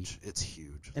 hockey. It's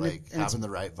huge. And having the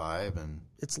right vibe, and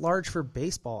it's large for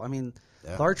baseball. I mean,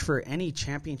 large for any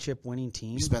championship winning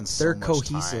team. You spend they're much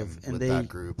cohesive time and with that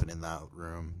group and in that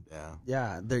room.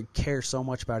 They care so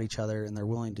much about each other, and they're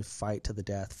willing to fight to the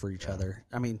death for each other.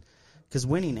 I mean, because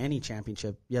winning any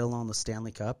championship, yet alone the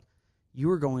Stanley Cup,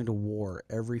 you are going to war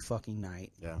every fucking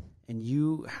night. Yeah, and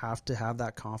you have to have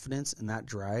that confidence and that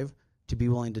drive to be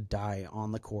willing to die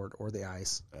on the court or the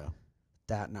ice. Yeah.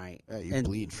 That night. Yeah, you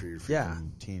bleed for your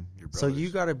team, your brothers. So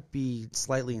you got to be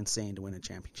slightly insane to win a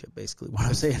championship, basically, what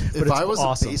I'm saying. If I was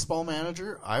awesome. A baseball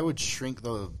manager, I would shrink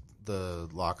the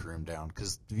locker room down.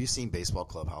 Because have you seen baseball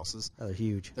clubhouses? Oh, they're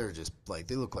huge. They're just like,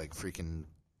 they look like freaking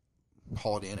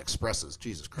Holiday Inn Expresses.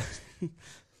 Jesus Christ.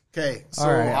 Okay, so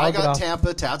I got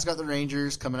Tampa. Tad's got the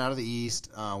Rangers coming out of the East.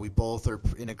 We both are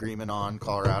in agreement on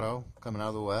Colorado coming out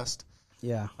of the West.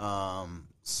 Yeah.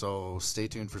 So stay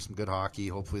tuned for some good hockey.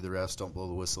 Hopefully the refs don't blow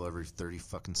the whistle every 30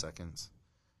 fucking seconds.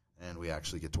 And we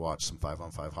actually get to watch some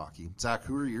 5-on-5 hockey. Zach,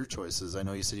 who are your choices? I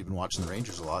know you said you've been watching the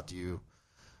Rangers a lot. Are you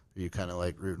kind of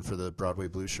like rooting for the Broadway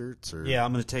Blue Shirts? Or? Yeah,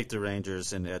 I'm going to take the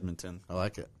Rangers in Edmonton. I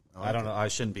like it. I don't know. I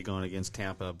shouldn't be going against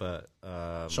Tampa, but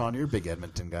Sean, you're a big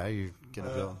Edmonton guy. You're gonna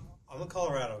go. I'm a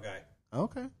Colorado guy.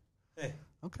 Okay. Hey.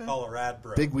 Okay. Colorado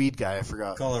bro. Big weed guy. I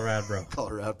forgot. Colorado bro.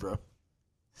 Colorado bro.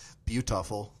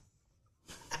 Beautiful.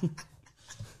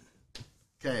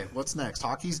 Okay, what's next?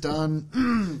 Hockey's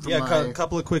done. Yeah, a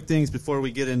couple of quick things before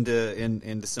we get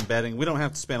into some betting. We don't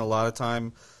have to spend a lot of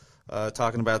time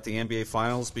talking about the NBA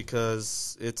Finals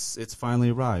because It's finally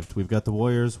arrived. We've got the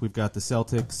Warriors. We've got the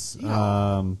Celtics.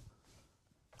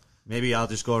 Maybe I'll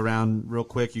just go around real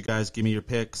quick. You guys give me your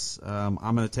picks. I'm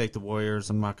going to take the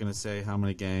Warriors. I'm not going to say how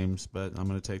many games, but I'm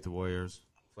going to take the Warriors.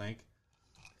 Flank?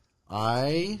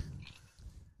 I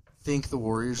think the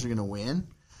Warriors are going to win.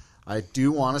 I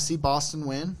do want to see Boston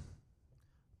win,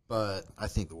 but I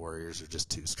think the Warriors are just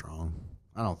too strong.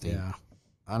 I don't think. Yeah.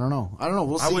 I don't know.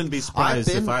 We'll see. I wouldn't be surprised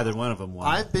if either one of them won.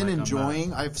 I've been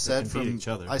enjoying. I said from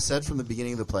the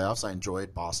beginning of the playoffs, I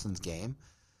enjoyed Boston's game,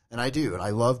 and I do. And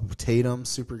I love Tatum,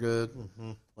 super good.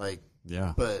 Mm-hmm.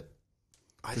 But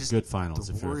it's good finals.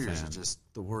 The if Warriors you're a fan. are just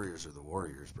the Warriors are the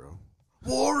Warriors, bro.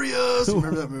 Warriors.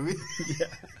 Remember that movie? Yeah.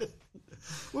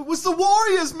 It was the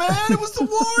Warriors, man. It was the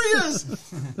Warriors.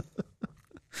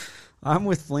 I'm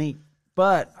with Flink,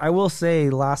 but I will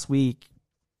say last week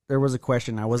there was a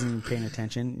question. I wasn't even paying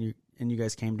attention, and you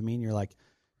guys came to me and you're like,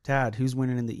 Tad, who's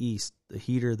winning in the East, the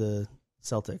Heat or the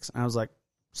Celtics? And I was like,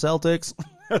 Celtics.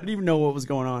 I didn't even know what was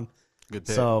going on. Good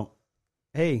pick. So,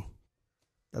 hey,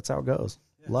 that's how it goes.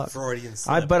 Luck. Freudian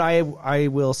slip. But I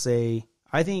will say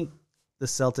I think the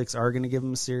Celtics are going to give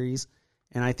them a series,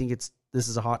 and I think this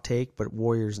is a hot take, but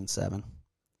Warriors in 7.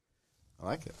 I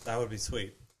like it. That would be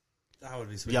sweet.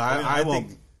 Yeah, I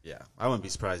won't. Yeah, I wouldn't be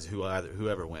surprised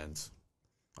whoever wins.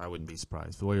 I wouldn't be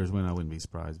surprised. If the Warriors win, I wouldn't be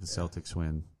surprised. If the Celtics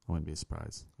win, I wouldn't be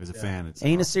surprised. As a fan, it's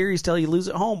ain't a series till you lose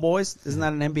at home, boys. Isn't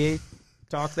that an NBA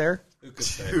talk there? Who could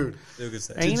say? Dude, Ain't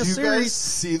did a you series. guys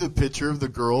see the picture of the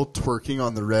girl twerking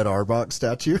on the Red Auerbach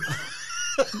statue?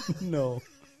 No.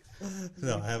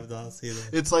 No, I have not seen it.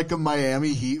 It's like a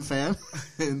Miami Heat fan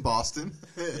in Boston.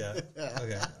 Yeah.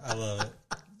 Okay. I love it.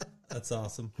 That's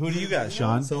awesome. Who do you got,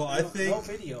 Sean? So I think no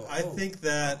video. I think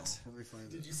that.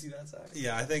 Did you see that, Zach?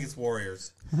 Yeah, I think it's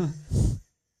Warriors.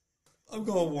 I'm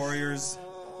going Warriors.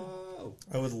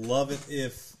 I would love it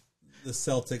if the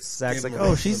Celtics. Zach's gave like, them a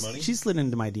run oh, for the money. she slid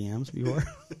into my DMs before.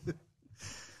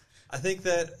 I think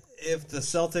that if the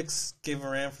Celtics gave them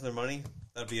a ran for their money,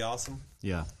 that'd be awesome.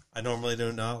 Yeah. I normally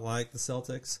do not like the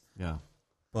Celtics, Yeah.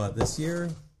 but this year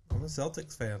I'm a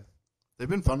Celtics fan. They've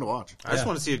been fun to watch. I just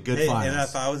want to see a good Hey, finals. and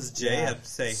if I was Jay, I'd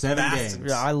say 7 Bastin. games.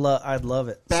 Yeah, I'd love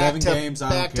it. Seven games, I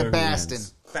don't back care to who Bastin.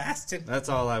 wins. Bastin. That's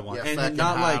all I want. Yeah, And fucking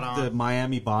not hot like on. the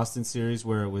Miami-Boston series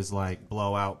where it was like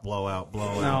blowout.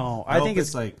 No, I think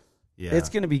it's like it's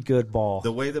going to be good ball.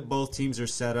 the way that both teams are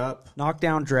set up.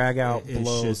 Knockdown, drag out, It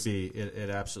blows. should be. It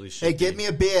absolutely should. Hey, get me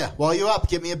a beer. While you up,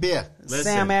 get me a beer. Listen,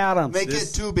 Sam Adams. Make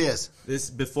it 2 beers.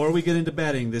 This before we get into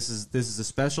betting, this is a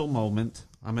special moment.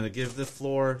 I'm going to give the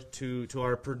floor to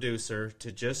our producer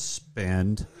to just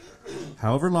spend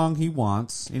however long he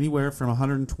wants, anywhere from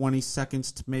 120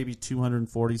 seconds to maybe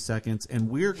 240 seconds,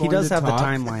 and we're going. He does to have talk, the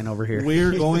timeline over here.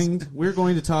 We're going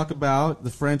to talk about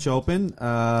the French Open.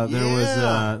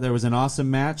 There was an awesome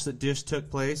match that just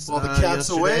took place. While the cat's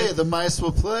yesterday. away, the mice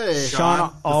will play. Sean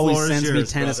the always floor is sends me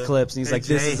yours, tennis brother. clips, and he's Hey, like,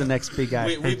 "This Jay. is the next big guy."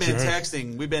 We've been Jay.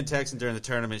 texting. We've been texting during the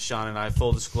tournament, Sean and I.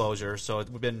 Full disclosure, so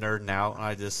we've been nerding out.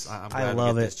 And I'm glad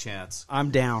love we get it. this chance. I'm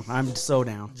down. I'm so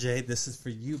down. Jay, this is for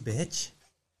you, bitch.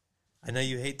 I know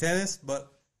you hate tennis,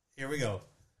 but here we go.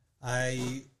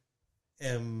 I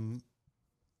am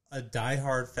a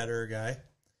diehard Federer guy.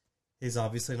 He's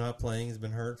obviously not playing. He's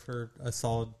been hurt for a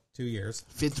solid 2 years.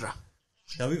 Fidra.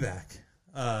 He'll be back.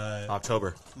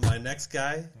 October. My next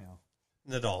guy,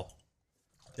 Nadal.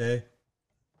 Okay.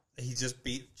 He just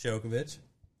beat Djokovic.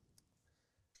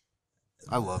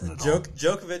 I love Nadal.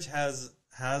 Djokovic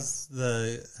has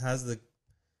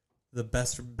the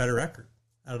better record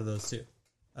out of those two.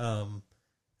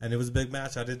 And it was a big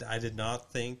match. I did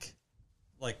not think,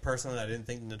 like personally, I didn't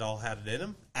think Nadal had it in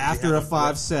him. After a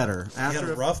 5-setter. He had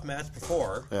a rough match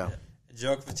before. Yeah.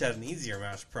 Djokovic had an easier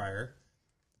match prior.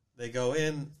 They go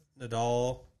in,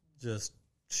 Nadal just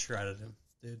shredded him,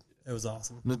 dude. It was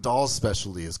awesome. Nadal's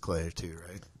specialty is clay too,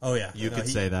 right? Oh yeah, You could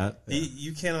say that.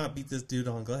 You cannot beat this dude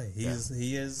on clay. He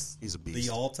is He's a beast.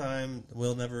 the all-time.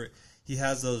 He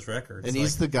has those records, And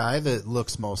he's the guy that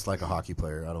looks most like a hockey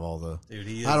player out of all the. dude.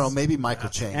 He is, I don't know, maybe Michael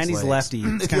Chang's And he's legs. lefty.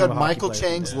 It's If kind you of had a hockey Michael player.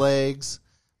 Chang's legs,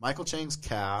 Michael Chang's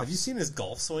calves. Have you seen his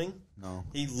golf swing? No.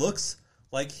 He looks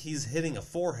like he's hitting a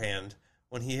forehand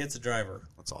when he hits a driver.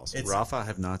 That's awesome. It's, Rafa, I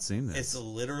have not seen this. it's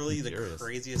literally I'm the curious.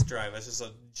 craziest drive. It's just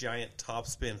a giant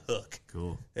topspin hook.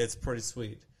 Cool. It's pretty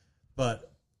sweet.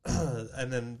 But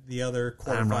and then the other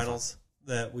quarterfinals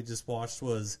that we just watched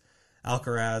was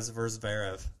Alcaraz versus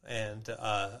Zverev, and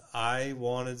I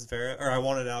wanted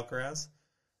Alcaraz.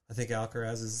 I think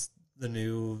Alcaraz is the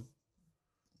new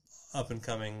up and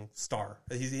coming star.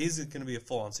 He's going to be a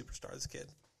full on superstar. This kid,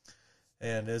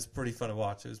 and it was pretty fun to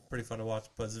watch.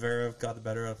 But Zverev got the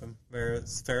better of him.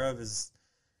 Zverev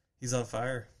he's on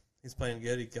fire. He's playing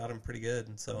good. He got him pretty good,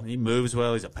 and so he moves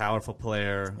well. He's a powerful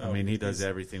player. I mean, he does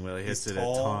everything well. He hits it a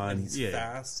ton. And he's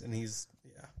fast, and he's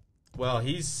Well,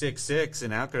 he's 6'6",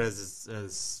 and Alcaraz is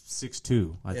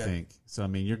 6'2", I think. So I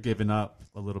mean, you're giving up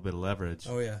a little bit of leverage.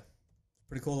 Oh yeah,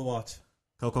 pretty cool to watch.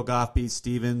 Coco Gauff beats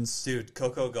Stevens. Dude,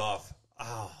 Coco Gauff.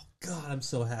 Oh God, I'm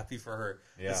so happy for her.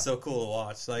 Yeah. It's so cool to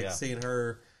watch. Like seeing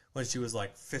her when she was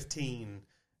like 15.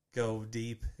 Go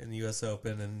deep in the U.S.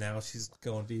 Open, and now she's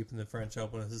going deep in the French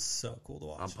Open. This is so cool to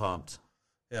watch. I'm pumped.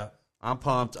 Yeah. I'm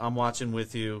pumped. I'm watching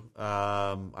with you.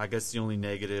 I guess the only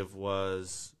negative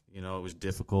was, it was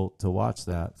difficult to watch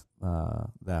that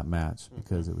match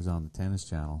because it was on the Tennis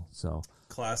Channel. So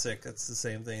classic. It's the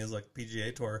same thing as like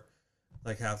PGA Tour.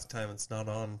 Like half the time it's not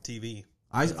on TV.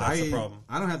 That's the problem.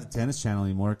 I don't have the Tennis Channel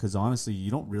anymore because honestly,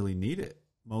 you don't really need it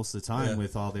most of the time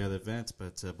with all the other events,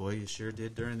 but boy, you sure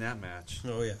did during that match.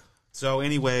 Oh, yeah. So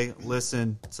anyway,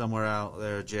 listen, somewhere out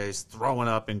there, Jay's throwing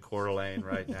up in Coeur d'Alene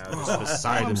right now, just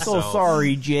beside himself. I'm so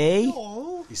sorry, Jay.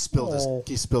 He spilled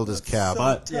his cap.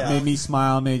 But made me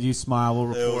smile, made you smile. We'll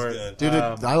report. Dude,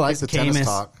 I like the tennis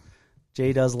talk.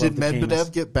 Jay does love Did the Medvedev Camus.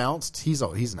 get bounced? He's an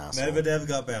asshole. Medvedev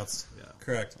got bounced. Yeah.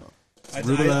 Correct. I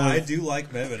do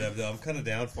like Medvedev, though. I'm kind of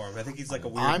down for him. I think he's like a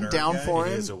weird I'm nerd down guy. for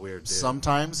him. He is a weird dude.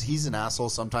 Sometimes he's an asshole,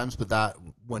 sometimes, but that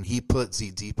when he put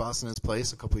Tsitsipas in his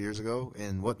place a couple years ago,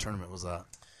 in what tournament was that?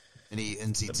 And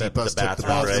Tsitsipas took the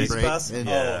bathroom break,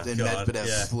 and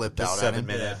Medvedev flipped out at him.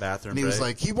 7-minute bathroom and he was break.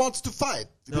 like, he wants to fight.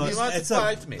 No, He wants to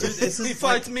fight me. He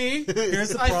fights me. Here's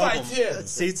the I problem. fight him.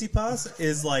 Tsitsipas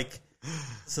is like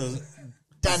so.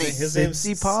 Danny His name's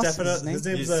Tsitsipas? Stefano. His name? His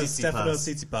name's Tsitsipas. Stefano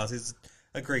Tsitsipas. He's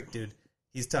a great dude.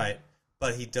 He's tight,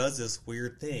 but he does this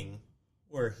weird thing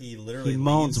where he literally He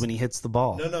moans leaves. when he hits the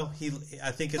ball. No.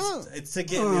 I think it's to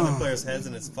get in the other players' heads,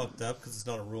 and it's fucked up because it's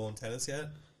not a rule in tennis yet,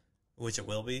 which it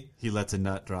will be. He lets a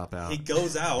nut drop out. He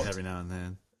goes out every now and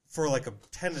then for like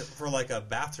a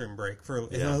bathroom break.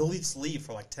 And he'll just leave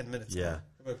for like 10 minutes. Yeah.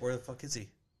 I'm like, where the fuck is he?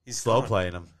 He's slow gone.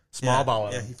 playing him, small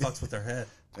balling Yeah, him. he fucks with their head.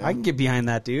 I can get behind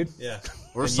that, dude. Yeah.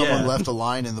 Or someone left a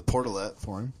line in the portalette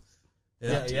for him.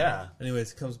 Yeah.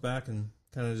 Anyways, he comes back and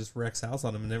kind of just wrecks house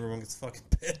on him, and everyone gets fucking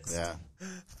pissed. Yeah.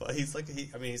 But he's like,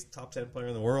 he's top 10 player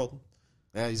in the world.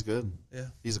 Yeah, he's good. Yeah.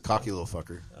 He's a cocky little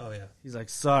fucker. Oh, yeah. He's like,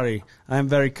 sorry, I'm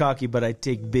very cocky, but I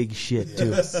take big shit,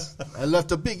 too. I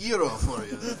left a big euro for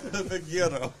you. Big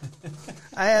euro.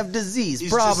 I have disease,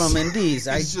 He's problem, just- and these.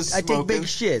 I he's just take big smoking.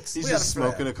 shits. He's just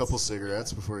smoking a couple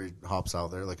cigarettes before he hops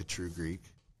out there like a true Greek.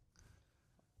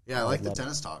 Yeah, I like the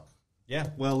tennis talk. Yeah.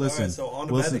 Well, listen. right, so on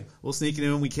to we'll, betting. we'll sneak it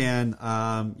in when we can.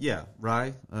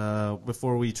 Rye,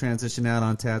 before we transition out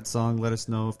on Tad's song, let us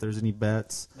know if there's any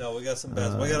bets. No, we got some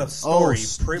bets. We got a story.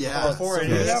 Before so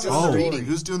any of who's that doing goes the on. reading?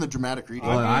 Who's doing the dramatic reading?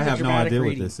 Well, I the have no dramatic idea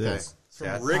reading. what this is.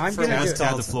 From Rick I'm from gonna Wisconsin.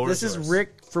 do- the floor This is is yours.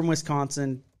 Rick from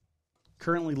Wisconsin,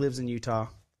 currently lives in Utah.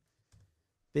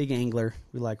 Big angler.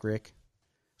 We like Rick.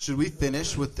 Should we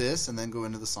finish with this and then go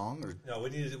into the song? Or No, we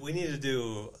need to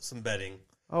do some betting.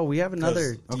 Oh, we have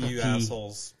another 'Cause you DP.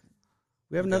 assholes.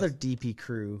 We have another DP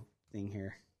crew thing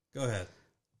here. Go ahead.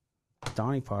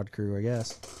 Donnie Pod crew, I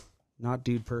guess. Not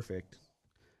Dude Perfect.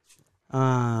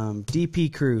 DP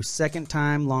crew, second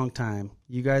time, long time.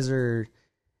 You guys are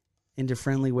into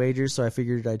friendly wagers, so I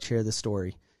figured I'd share the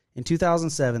story. In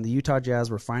 2007, the Utah Jazz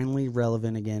were finally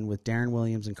relevant again with Darren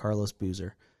Williams and Carlos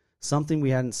Boozer, something we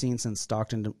hadn't seen since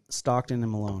Stockton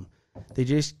and Malone. They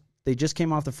just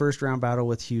came off the first round battle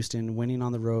with Houston, winning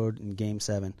on the road in Game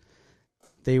 7.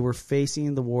 They were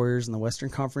facing the Warriors in the Western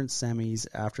Conference semis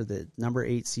after the number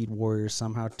 8 seed Warriors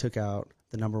somehow took out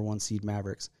the number 1 seed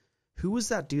Mavericks. Who was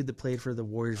that dude that played for the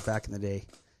Warriors back in the day?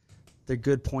 Their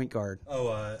good point guard.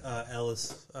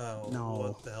 Ellis.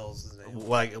 No. What the hell is his name?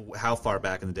 Like, how far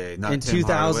back in the day? Not In Tim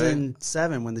Hardaway?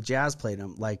 2007 when the Jazz played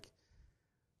him. Like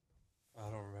I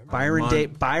don't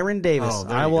remember. Byron Davis. Oh,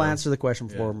 there I you will go. answer the question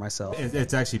for myself.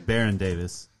 It's actually Baron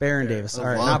Davis. Baron Davis. I All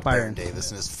right, love not Byron.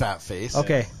 Davis and his fat face.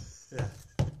 Okay.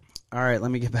 All right, let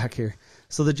me get back here.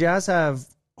 So the Jazz have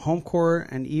home court,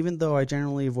 and even though I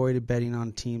generally avoided betting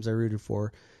on teams I rooted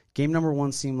for, game number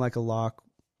 1 seemed like a lock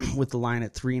with the line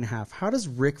at 3.5. How does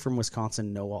Rick from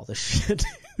Wisconsin know all this shit?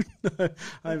 Dude?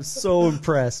 I'm so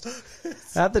impressed.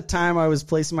 At the time, I was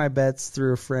placing my bets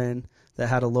through a friend that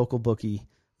had a local bookie.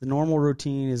 The normal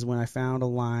routine is when I found a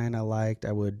line I liked,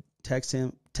 I would text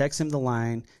him the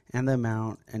line and the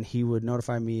amount, and he would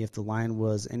notify me if the line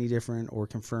was any different or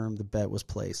confirm the bet was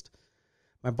placed.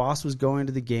 My boss was going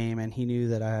to the game, and he knew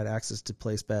that I had access to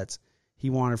place bets.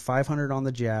 He wanted $500 on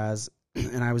the Jazz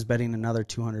and I was betting another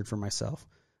 200 for myself.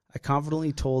 I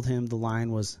confidently told him the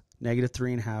line was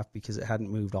 -3.5 because it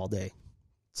hadn't moved all day.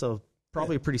 So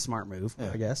probably a pretty smart move,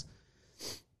 I guess.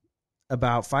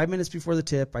 About 5 minutes before the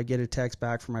tip, I get a text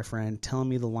back from my friend telling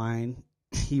me the line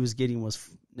he was getting was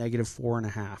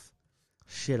 -4.5.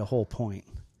 Shit, a whole point.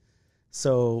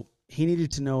 So he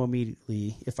needed to know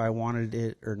immediately if I wanted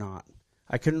it or not.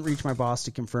 I couldn't reach my boss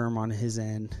to confirm on his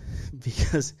end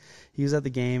because he was at the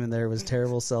game and there was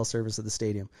terrible cell service at the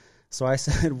stadium. So I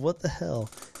said, what the hell?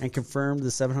 And confirmed the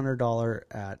 $700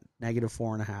 at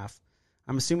 -4.5.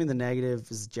 I'm assuming the negative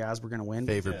is Jazz were going to win.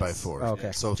 Favored by 4. Oh,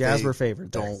 okay. So if Jazz they were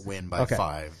favored. don't win by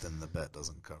 5, then the bet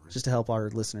doesn't cover. Just to help our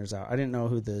listeners out. I didn't know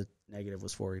who the negative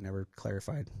was for. He never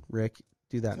clarified. Rick,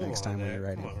 do that next time when you're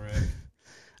writing.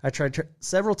 I tried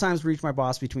several times to reach my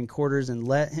boss between quarters and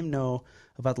let him know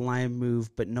about the line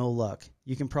move, but no luck.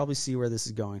 You can probably see where this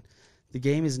is going. The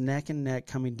game is neck and neck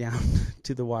coming down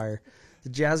to the wire. The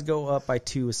Jazz go up by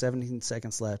 2 with 17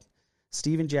 seconds left.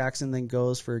 Steven Jackson then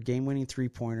goes for a game-winning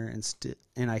three-pointer,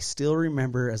 and I still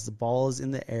remember as the ball is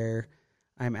in the air,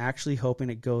 I'm actually hoping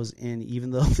it goes in even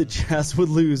though the Jazz would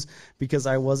lose because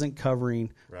I wasn't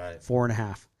covering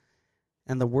 4.5.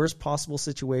 And the worst possible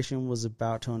situation was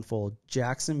about to unfold.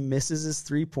 Jackson misses his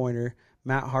three-pointer.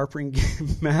 Matt Harpring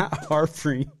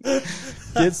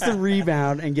gets the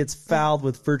rebound and gets fouled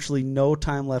with virtually no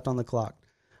time left on the clock.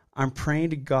 I'm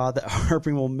praying to God that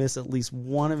Harpring will miss at least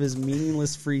one of his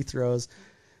meaningless free throws.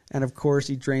 And, of course,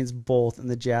 he drains both, and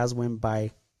the Jazz win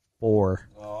by 4.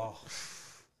 Oh.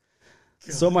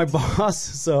 So my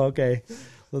boss – okay.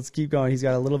 Let's keep going. He's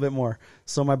got a little bit more.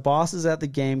 So my boss is at the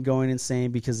game going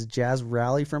insane because the Jazz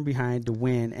rally from behind to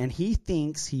win, and he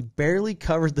thinks he barely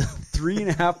covered the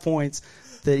 3.5 points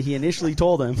that he initially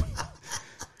told him.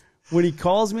 When he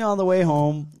calls me on the way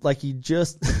home, like he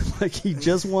just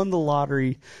won the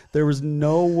lottery, there was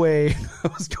no way I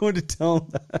was going to tell him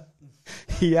that.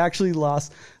 He actually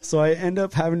lost, so I end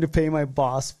up having to pay my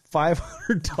boss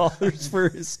 $500 for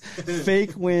his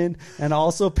fake win and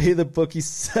also pay the bookie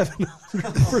 $700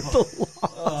 for the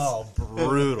loss. Oh,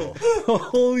 brutal.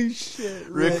 Holy shit.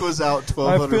 Rick was out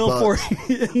 $1,200. I feel for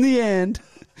it in the end.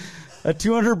 A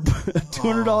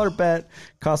 $200 bet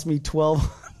cost me $1,200.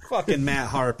 Fucking Matt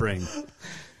Harpring.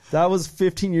 That was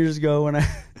 15 years ago when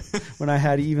I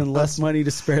had even less money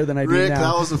to spare than I do Rick,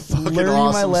 now. that was a fucking Learning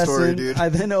awesome my lesson, story, dude. I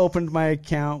then opened my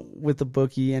account with the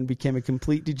bookie and became a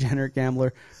complete degenerate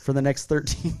gambler for the next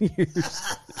 13 years.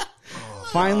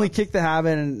 Finally kicked the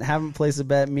habit and haven't placed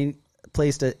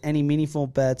any meaningful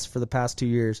bets for the past 2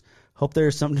 years. Hope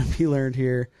there's something to be learned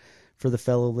here for the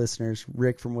fellow listeners.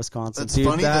 Rick from Wisconsin. It's Dude,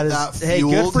 funny that hey,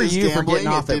 fueled good for his you for gambling. getting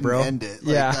off it, bro. End it.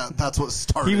 Like, yeah, that's what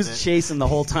started. He was chasing the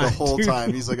whole time. The whole dude.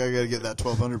 time, he's like, I gotta get that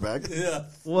 $1,200 back. Yeah.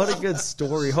 What a good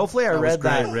story. Hopefully, I read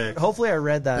great, that. Rick. Hopefully, I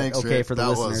read that. Thanks, okay, Rick. for the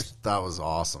listeners. That was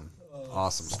awesome.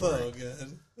 Awesome story. So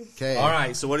good. Okay. All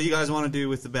right, so what do you guys want to do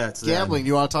with the bets? then? Gambling. Do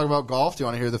you want to talk about golf? Do you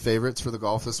want to hear the favorites for the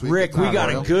golf this week? Rick, we got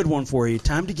a good one for you.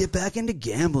 Time to get back into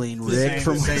gambling, Rick.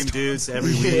 The same dudes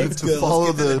every Yeah, week. to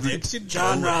follow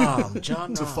John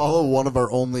Rahm. to follow one of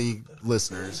our only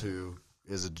listeners who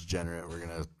is a degenerate. We're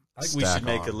gonna. I think we should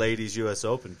make a ladies U.S.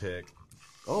 Open pick.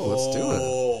 Oh, let's do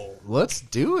it. Let's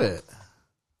do it.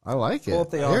 I like it. Well, if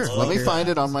they Here, all let me speak. find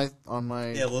it on my.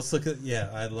 Yeah, let's look at.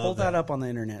 Yeah, I love Pull that up on the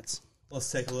internets. Let's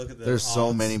take a look at that. There's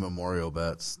so many memorial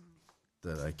bets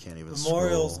that I can't even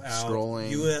Memorials scroll. out. Scrolling.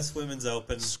 U.S. Women's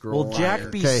Open. Scrolling. Will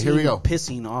Jack be Okay, seen here we go.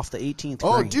 pissing off the 18th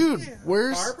Oh, green? dude,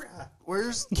 where's Barbara.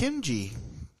 Kimji?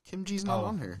 Kimji's not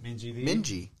on here.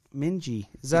 Minji. Minji.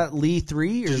 Is that Lee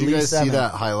 3 or Did Lee you guys 7? see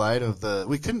that highlight of the?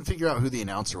 We couldn't figure out who the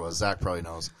announcer was. Zach probably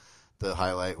knows the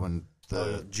highlight when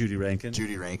Judy Rankin.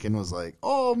 Judy Rankin was like,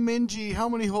 "Oh, Minji, how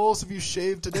many holes have you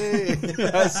shaved today?"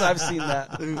 Yes, I've seen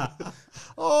that.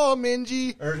 Oh,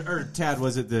 Minji. Or Tad,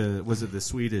 was it the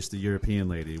Swedish, the European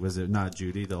lady? Was it not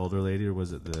Judy, the older lady, or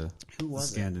was it the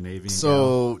Scandinavian?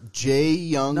 So Jae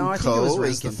Young No, I think it was Ko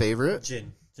is the Rankin. favorite.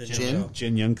 Jin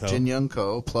Young Ko. Jin Young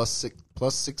Ko plus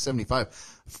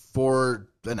 675 for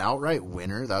an outright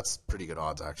winner. That's pretty good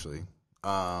odds actually.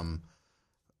 L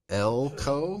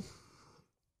Ko,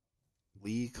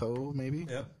 Lee Ko maybe.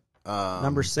 Yep.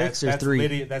 Number 6 or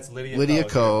 3? That's Lydia. Lydia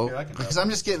Ko, because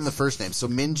I'm just getting the first name. So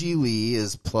Minji Lee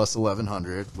is plus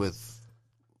 1100 with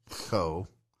Ko,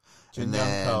 and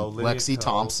then Lexi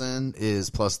Thompson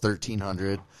is plus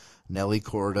 1300. Nelly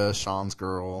Corda, Sean's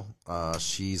girl,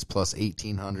 she's plus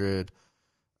 1800.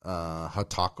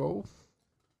 Hatako,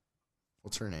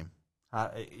 what's her name?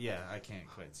 Yeah, I can't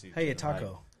quite see. Hey,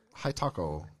 Taco.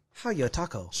 Hitako, How you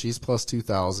Taco? she's plus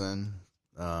 2000.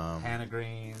 Hannah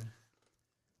Green.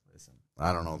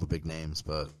 I don't know the big names,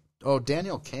 but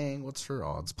Danielle Kang. What's her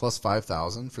odds? Plus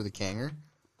 5,000 for the Kanger.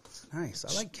 Nice.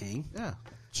 I like King. Yeah,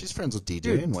 she's friends with DJ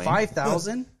Dude, and Wayne.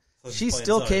 5,000? So She's playing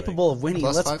still Sonic. capable of winning.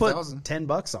 Plus Let's 5,000. put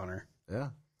 $10 on her. Yeah.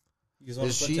 You guys want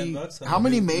Is to put she? $10 on How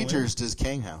many who's gonna majors does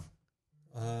Kang have?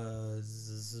 win?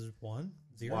 1,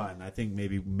 0. One. I think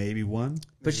maybe one.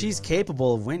 But she's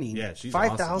capable of winning. Yeah, she's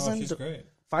 5,000 Oh, she's great.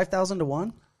 5,000 to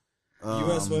 1?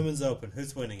 U.S. Women's Open.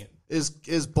 Who's winning it? Is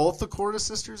both the Corda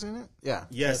sisters in it? Yeah.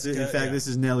 Yes, in That's fact, good, this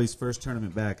is Nellie's first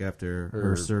tournament back after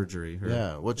her surgery.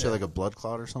 Yeah. What's she, like a blood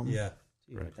clot or something? Yeah.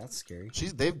 Dude, that's scary.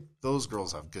 Those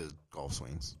girls have good golf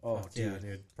swings. Oh, Yeah,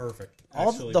 dude. Perfect. All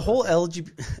Actually the whole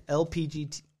perfect.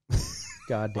 LPGT.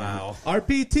 God damn. Wow.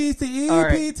 RPT, All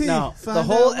right, no, the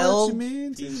whole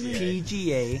LPGA.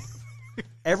 LPGA.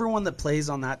 Everyone that plays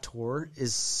on that tour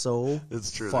is so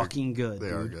It's true. fucking good. They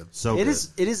are dude. good. So It good.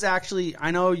 is. It is actually.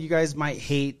 I know you guys might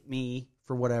hate me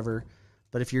for whatever,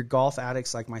 but if you're golf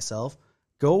addicts like myself,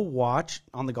 go watch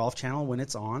on the Golf Channel when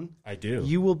it's on. I do.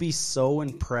 You will be so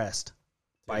impressed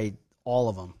by all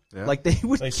of them. Yeah. Like they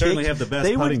would. They certainly kick- have the best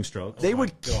they would- putting stroke. They Oh would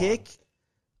my God. kick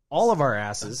all of our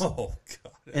asses, Oh,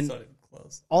 God. It's And- not even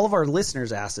close. all of our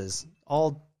listeners' asses.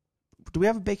 All. Do we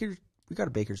have a Baker? We got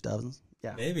a Baker's dozen.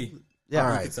 Yeah. Maybe. Yeah. All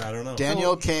right. It's, I don't know.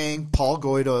 Danielle Kang, Paul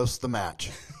Goidos, the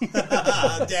match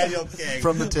Daniel King.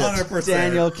 from the tips. 100%.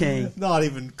 Daniel King. Not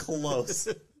even close.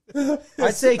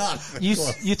 I'd say not even you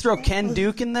close. you throw Ken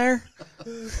Duke in there.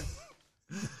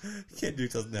 Ken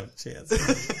Duke doesn't have a chance.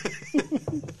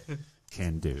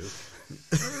 Can do.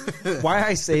 Why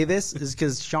I say this is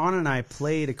because Sean and I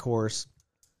played a course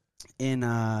in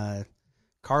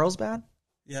Carlsbad.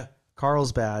 Yeah.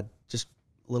 Carlsbad, just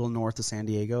a little north of San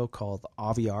Diego, called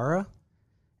Aviara,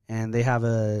 and they have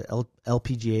a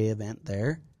LPGA event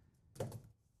there.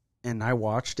 And I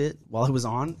watched it while it was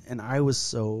on, and I was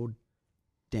so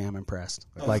damn impressed.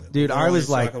 Like, dude, I was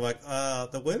like, I'm like,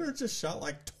 the winner just shot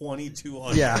like 22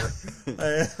 under. Yeah.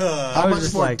 How I was much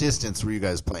just more like- distance were you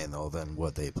guys playing though than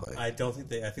what they play? I don't think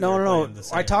they. I think no, they're no, playing no. the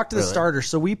same. I talked to the Really? starter,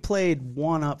 so we played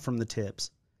one up from the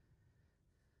tips,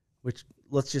 which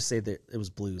let's just say that it was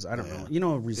blues. I don't know. You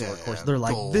know, a resort course. They're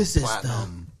like, gold, this is the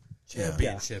platinum.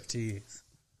 championship tees.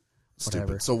 Stupid.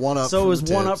 whatever. So one up. So from it was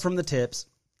the one up tips. from the tips.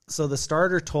 So the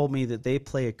starter told me that they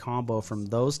play a combo from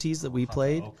those tees that we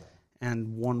played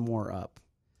and one more up.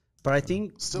 But I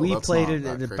think Still, we that's played not it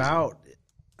that at crazy. about,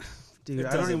 dude, It I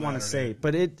don't doesn't even want to matter, say, dude.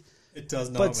 but it, It does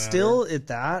not. but matter. still at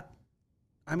that,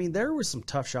 I mean, there were some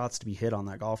tough shots to be hit on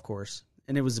that golf course,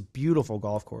 and it was a beautiful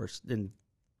golf course and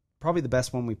probably the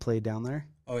best one we played down there.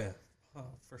 Oh yeah,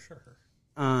 for sure.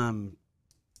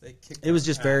 They kicked It was our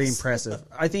just very ass. impressive.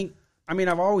 I mean,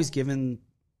 I've always given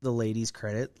the ladies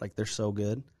credit, like they're so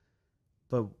good,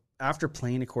 but after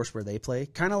playing a course where they play,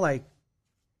 kind of like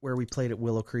where we played at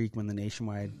Willow Creek when the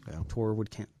Nationwide tour would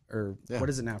what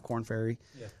is it now, Corn Ferry,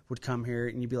 would come here,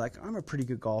 and you'd be like, I'm a pretty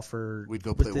good golfer. We'd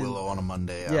go play within- Willow on a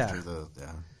Monday Yeah. after the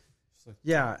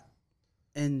Yeah,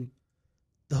 and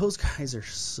those guys are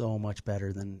so much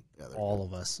better than all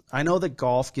of us. I know that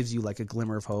golf gives you like a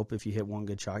glimmer of hope. If you hit one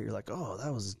good shot, you're like, oh,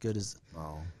 that was as good as.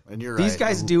 Oh, and you're These right.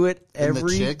 guys do it And the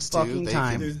every chicks, too, fucking they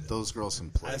time. can- those girls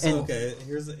can play. So, okay,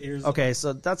 here's Okay,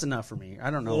 so that's enough for me. I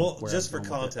don't know. Well, where just I for was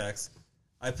going with it. context,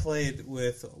 I played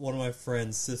with one of my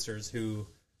friend's sisters who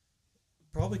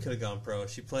probably could have gone pro.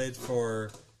 She played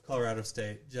for Colorado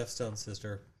State, Jeff Stone's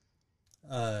sister.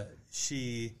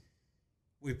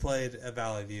 We played at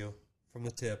Valley View from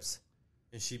the tips,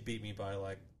 and she beat me by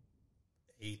like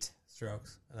 8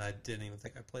 strokes, and I didn't even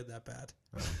think I played that bad.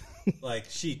 Like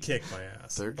she kicked my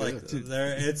ass. They're like good.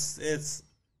 it's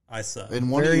I suck. And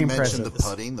one Very of you impressive.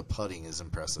 mentioned the putting is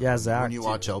impressive. Yeah, Zach, When you dude.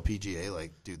 watch LPGA,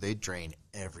 like, dude, they drain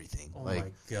everything. Oh like,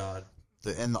 my god,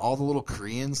 and all the little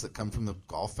Koreans that come from the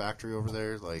golf factory over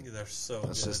there, like, they're so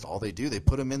that's good. just all they do. They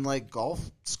put them in like golf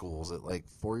schools at like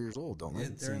 4 years old, don't they?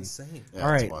 They're insane. Yeah,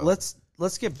 All it's right, wild.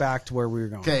 let's get back to where we were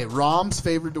going. Okay, Rom's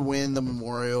favored to win the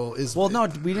Memorial is. Well, no,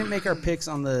 we didn't make our picks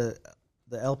on the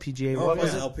LPGA. What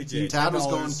was it? LPGA. Tad was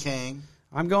going $10. Kang.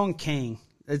 I'm going King.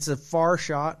 It's a far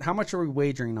shot. How much are we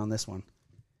wagering on this one?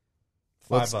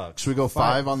 $5. Should we go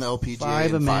five on the LPGA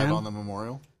five and a five man? on the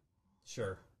Memorial?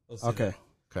 Sure. Let's do Okay.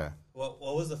 that. Okay. What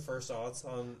was the first odds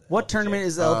on What LPGA? tournament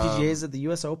is the LPGA? Is it the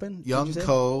U.S. Open? Did Young you say?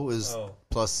 Ko is Oh,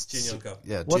 plus. Jin Young Ko.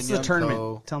 Yeah. What's Jin the Young tournament?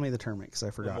 Ko. Tell me the tournament because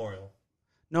I forgot. Memorial?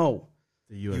 No,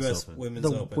 The U.S. U.S. Open. Women's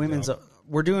the Open. women's. dog.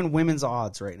 We're doing women's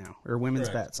odds right now, or women's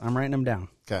Correct. bets. I'm writing them down.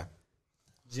 Okay.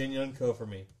 Jin Young Ko for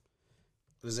me.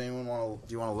 Does anyone want to?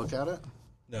 Do you want to look at it?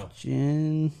 No.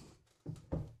 Jin.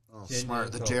 Oh, Jin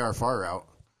smart. The Young Ko. JR Farr route.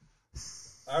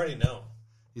 I already know.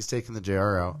 He's taking the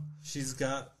JR out. She's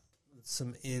got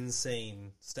some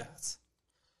insane stats.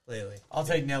 lately. I'll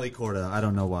take Nelly Corda. I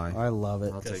don't know why. I love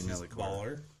it. I'll take Nelly Corda.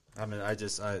 Baller. I mean,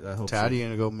 I hope. Tad, you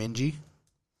gonna go Minji?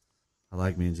 I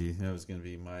like Minji. That was going to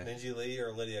be my. Minji Lee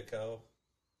or Lydia Ko.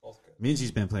 Both good.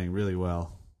 Minji's been playing really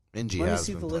well. Minji Let me has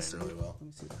see been the playing list. really well. Let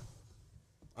me see that.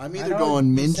 I'm I either know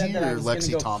going you said Minji that I or was gonna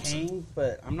Lexi go Thompson. King,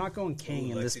 but I'm not going King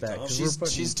in this Lexi bag. 'cause Thompson. we're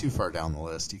putting- She's too far down the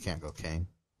list. You can't go King.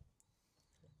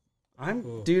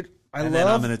 Dude. I And love. then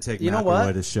I'm gonna take you know McElroy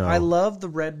what? to show. I love the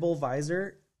Red Bull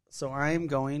visor, so I am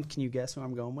going. Can you guess who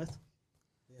I'm going with?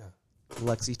 Yeah.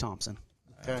 Lexi Thompson.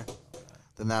 Okay.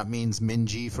 Then that means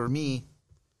Minji for me.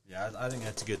 Yeah, I think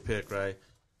that's a good pick, right?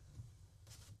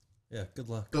 Yeah, good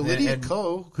luck. The Lydia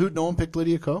Ko. Who? No one picked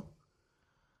Lydia Ko.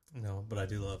 No, but I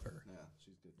do love her. Yeah,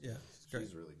 she's good. Yeah, she's great.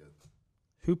 She's really good.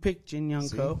 Who picked Jin Young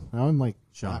See? Ko? Now I'm like,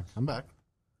 Sean. back. I'm back.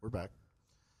 We're back.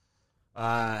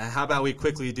 How about we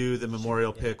quickly do the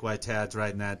memorial pick while Tad's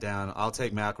writing that down? I'll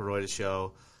take McElroy to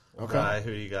show. Okay. Right,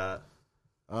 who you got?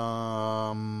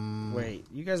 Wait,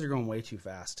 you guys are going way too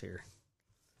fast here.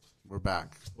 We're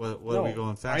back. What are we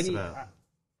going fast about?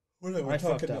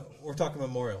 We're talking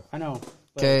Memorial. I know. but-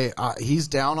 Okay, he's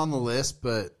down on the list,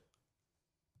 but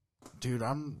dude,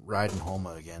 I'm riding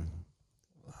Homa again.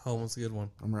 Homa's a good one.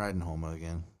 I'm riding Homa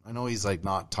again. I know he's like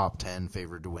not top 10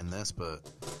 favored to win this, but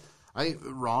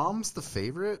Rom's the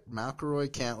favorite. McElroy,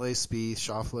 Cantlay, Spieth,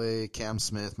 Schauffele, Cam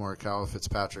Smith, Morikawa,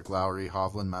 Fitzpatrick, Lowry,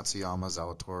 Hovland, Matsuyama,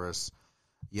 Zalatoris,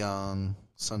 Young,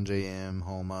 Sungjae Im,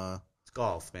 Homa, It's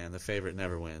golf, man. The favorite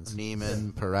never wins.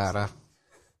 Neiman, Parada,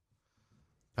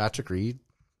 Patrick Reed,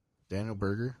 Daniel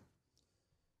Berger,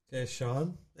 Okay,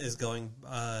 Sean is going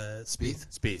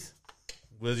Spieth.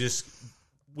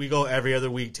 We go every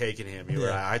other week taking him. You're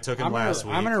Yeah. right. I took him I'm last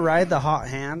going week. to ride the hot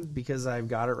hand because I've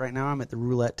got it right now. I'm at the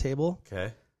roulette table.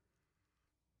 Okay.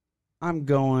 I'm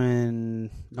going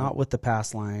not with the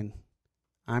pass line.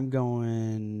 I'm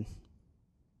going.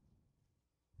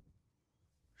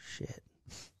 Shit.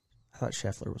 I thought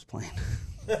Scheffler was playing.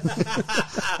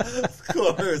 Of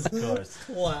course.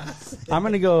 Class. I'm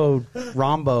going to go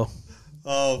Rombo.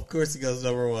 Oh, of course he goes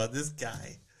number one. This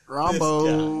guy.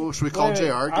 Rombo. Should we call Wait,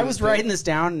 JR? I was writing this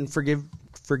down, and forgive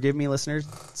me, listeners.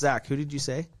 Zach, who did you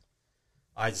say?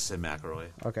 I just said McElroy.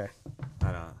 Okay.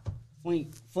 I don't.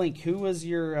 Flink, who was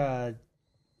your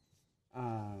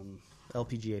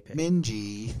LPGA pick?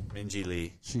 Minji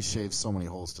Lee. She shaved so many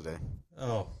holes today.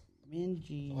 Oh,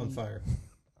 Minji. on fire.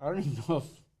 I don't even know if.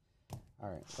 All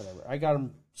right, whatever. I got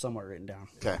him somewhere written down.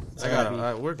 Okay. I got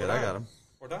him. We're good. I got him.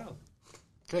 We're down.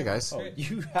 Okay, guys. Oh,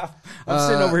 you have. I'm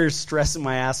sitting over here stressing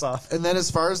my ass off. And then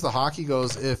as far as the hockey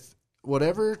goes, if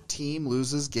whatever team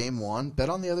loses game one, bet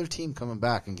on the other team coming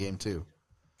back in game two.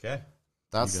 Okay.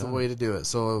 That's the way to do it.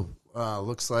 So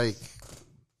looks like,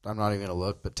 I'm not even going to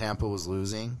look, but Tampa was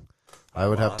losing. I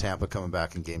would have Tampa coming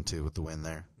back in game two with the win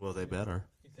there. Well, they better.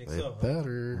 You think They so?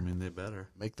 better. I mean, they better.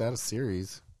 Make that a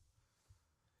series.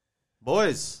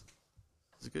 Boys,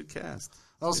 it's a good cast.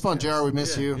 That was fun, JR. We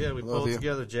miss you. Yeah, we Love pulled you.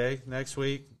 together, Jay. Next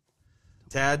week.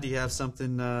 Tad, do you have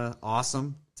something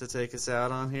awesome to take us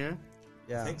out on here?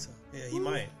 I Yeah. think so. Yeah, he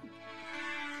might.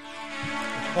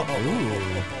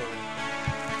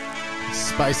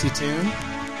 Spicy tune.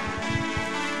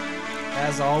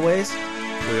 As always,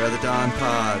 We are the Don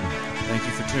Pod. Thank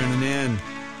you for tuning in.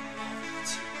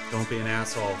 Don't be an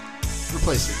asshole.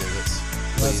 Replace your digits.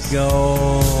 let's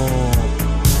go.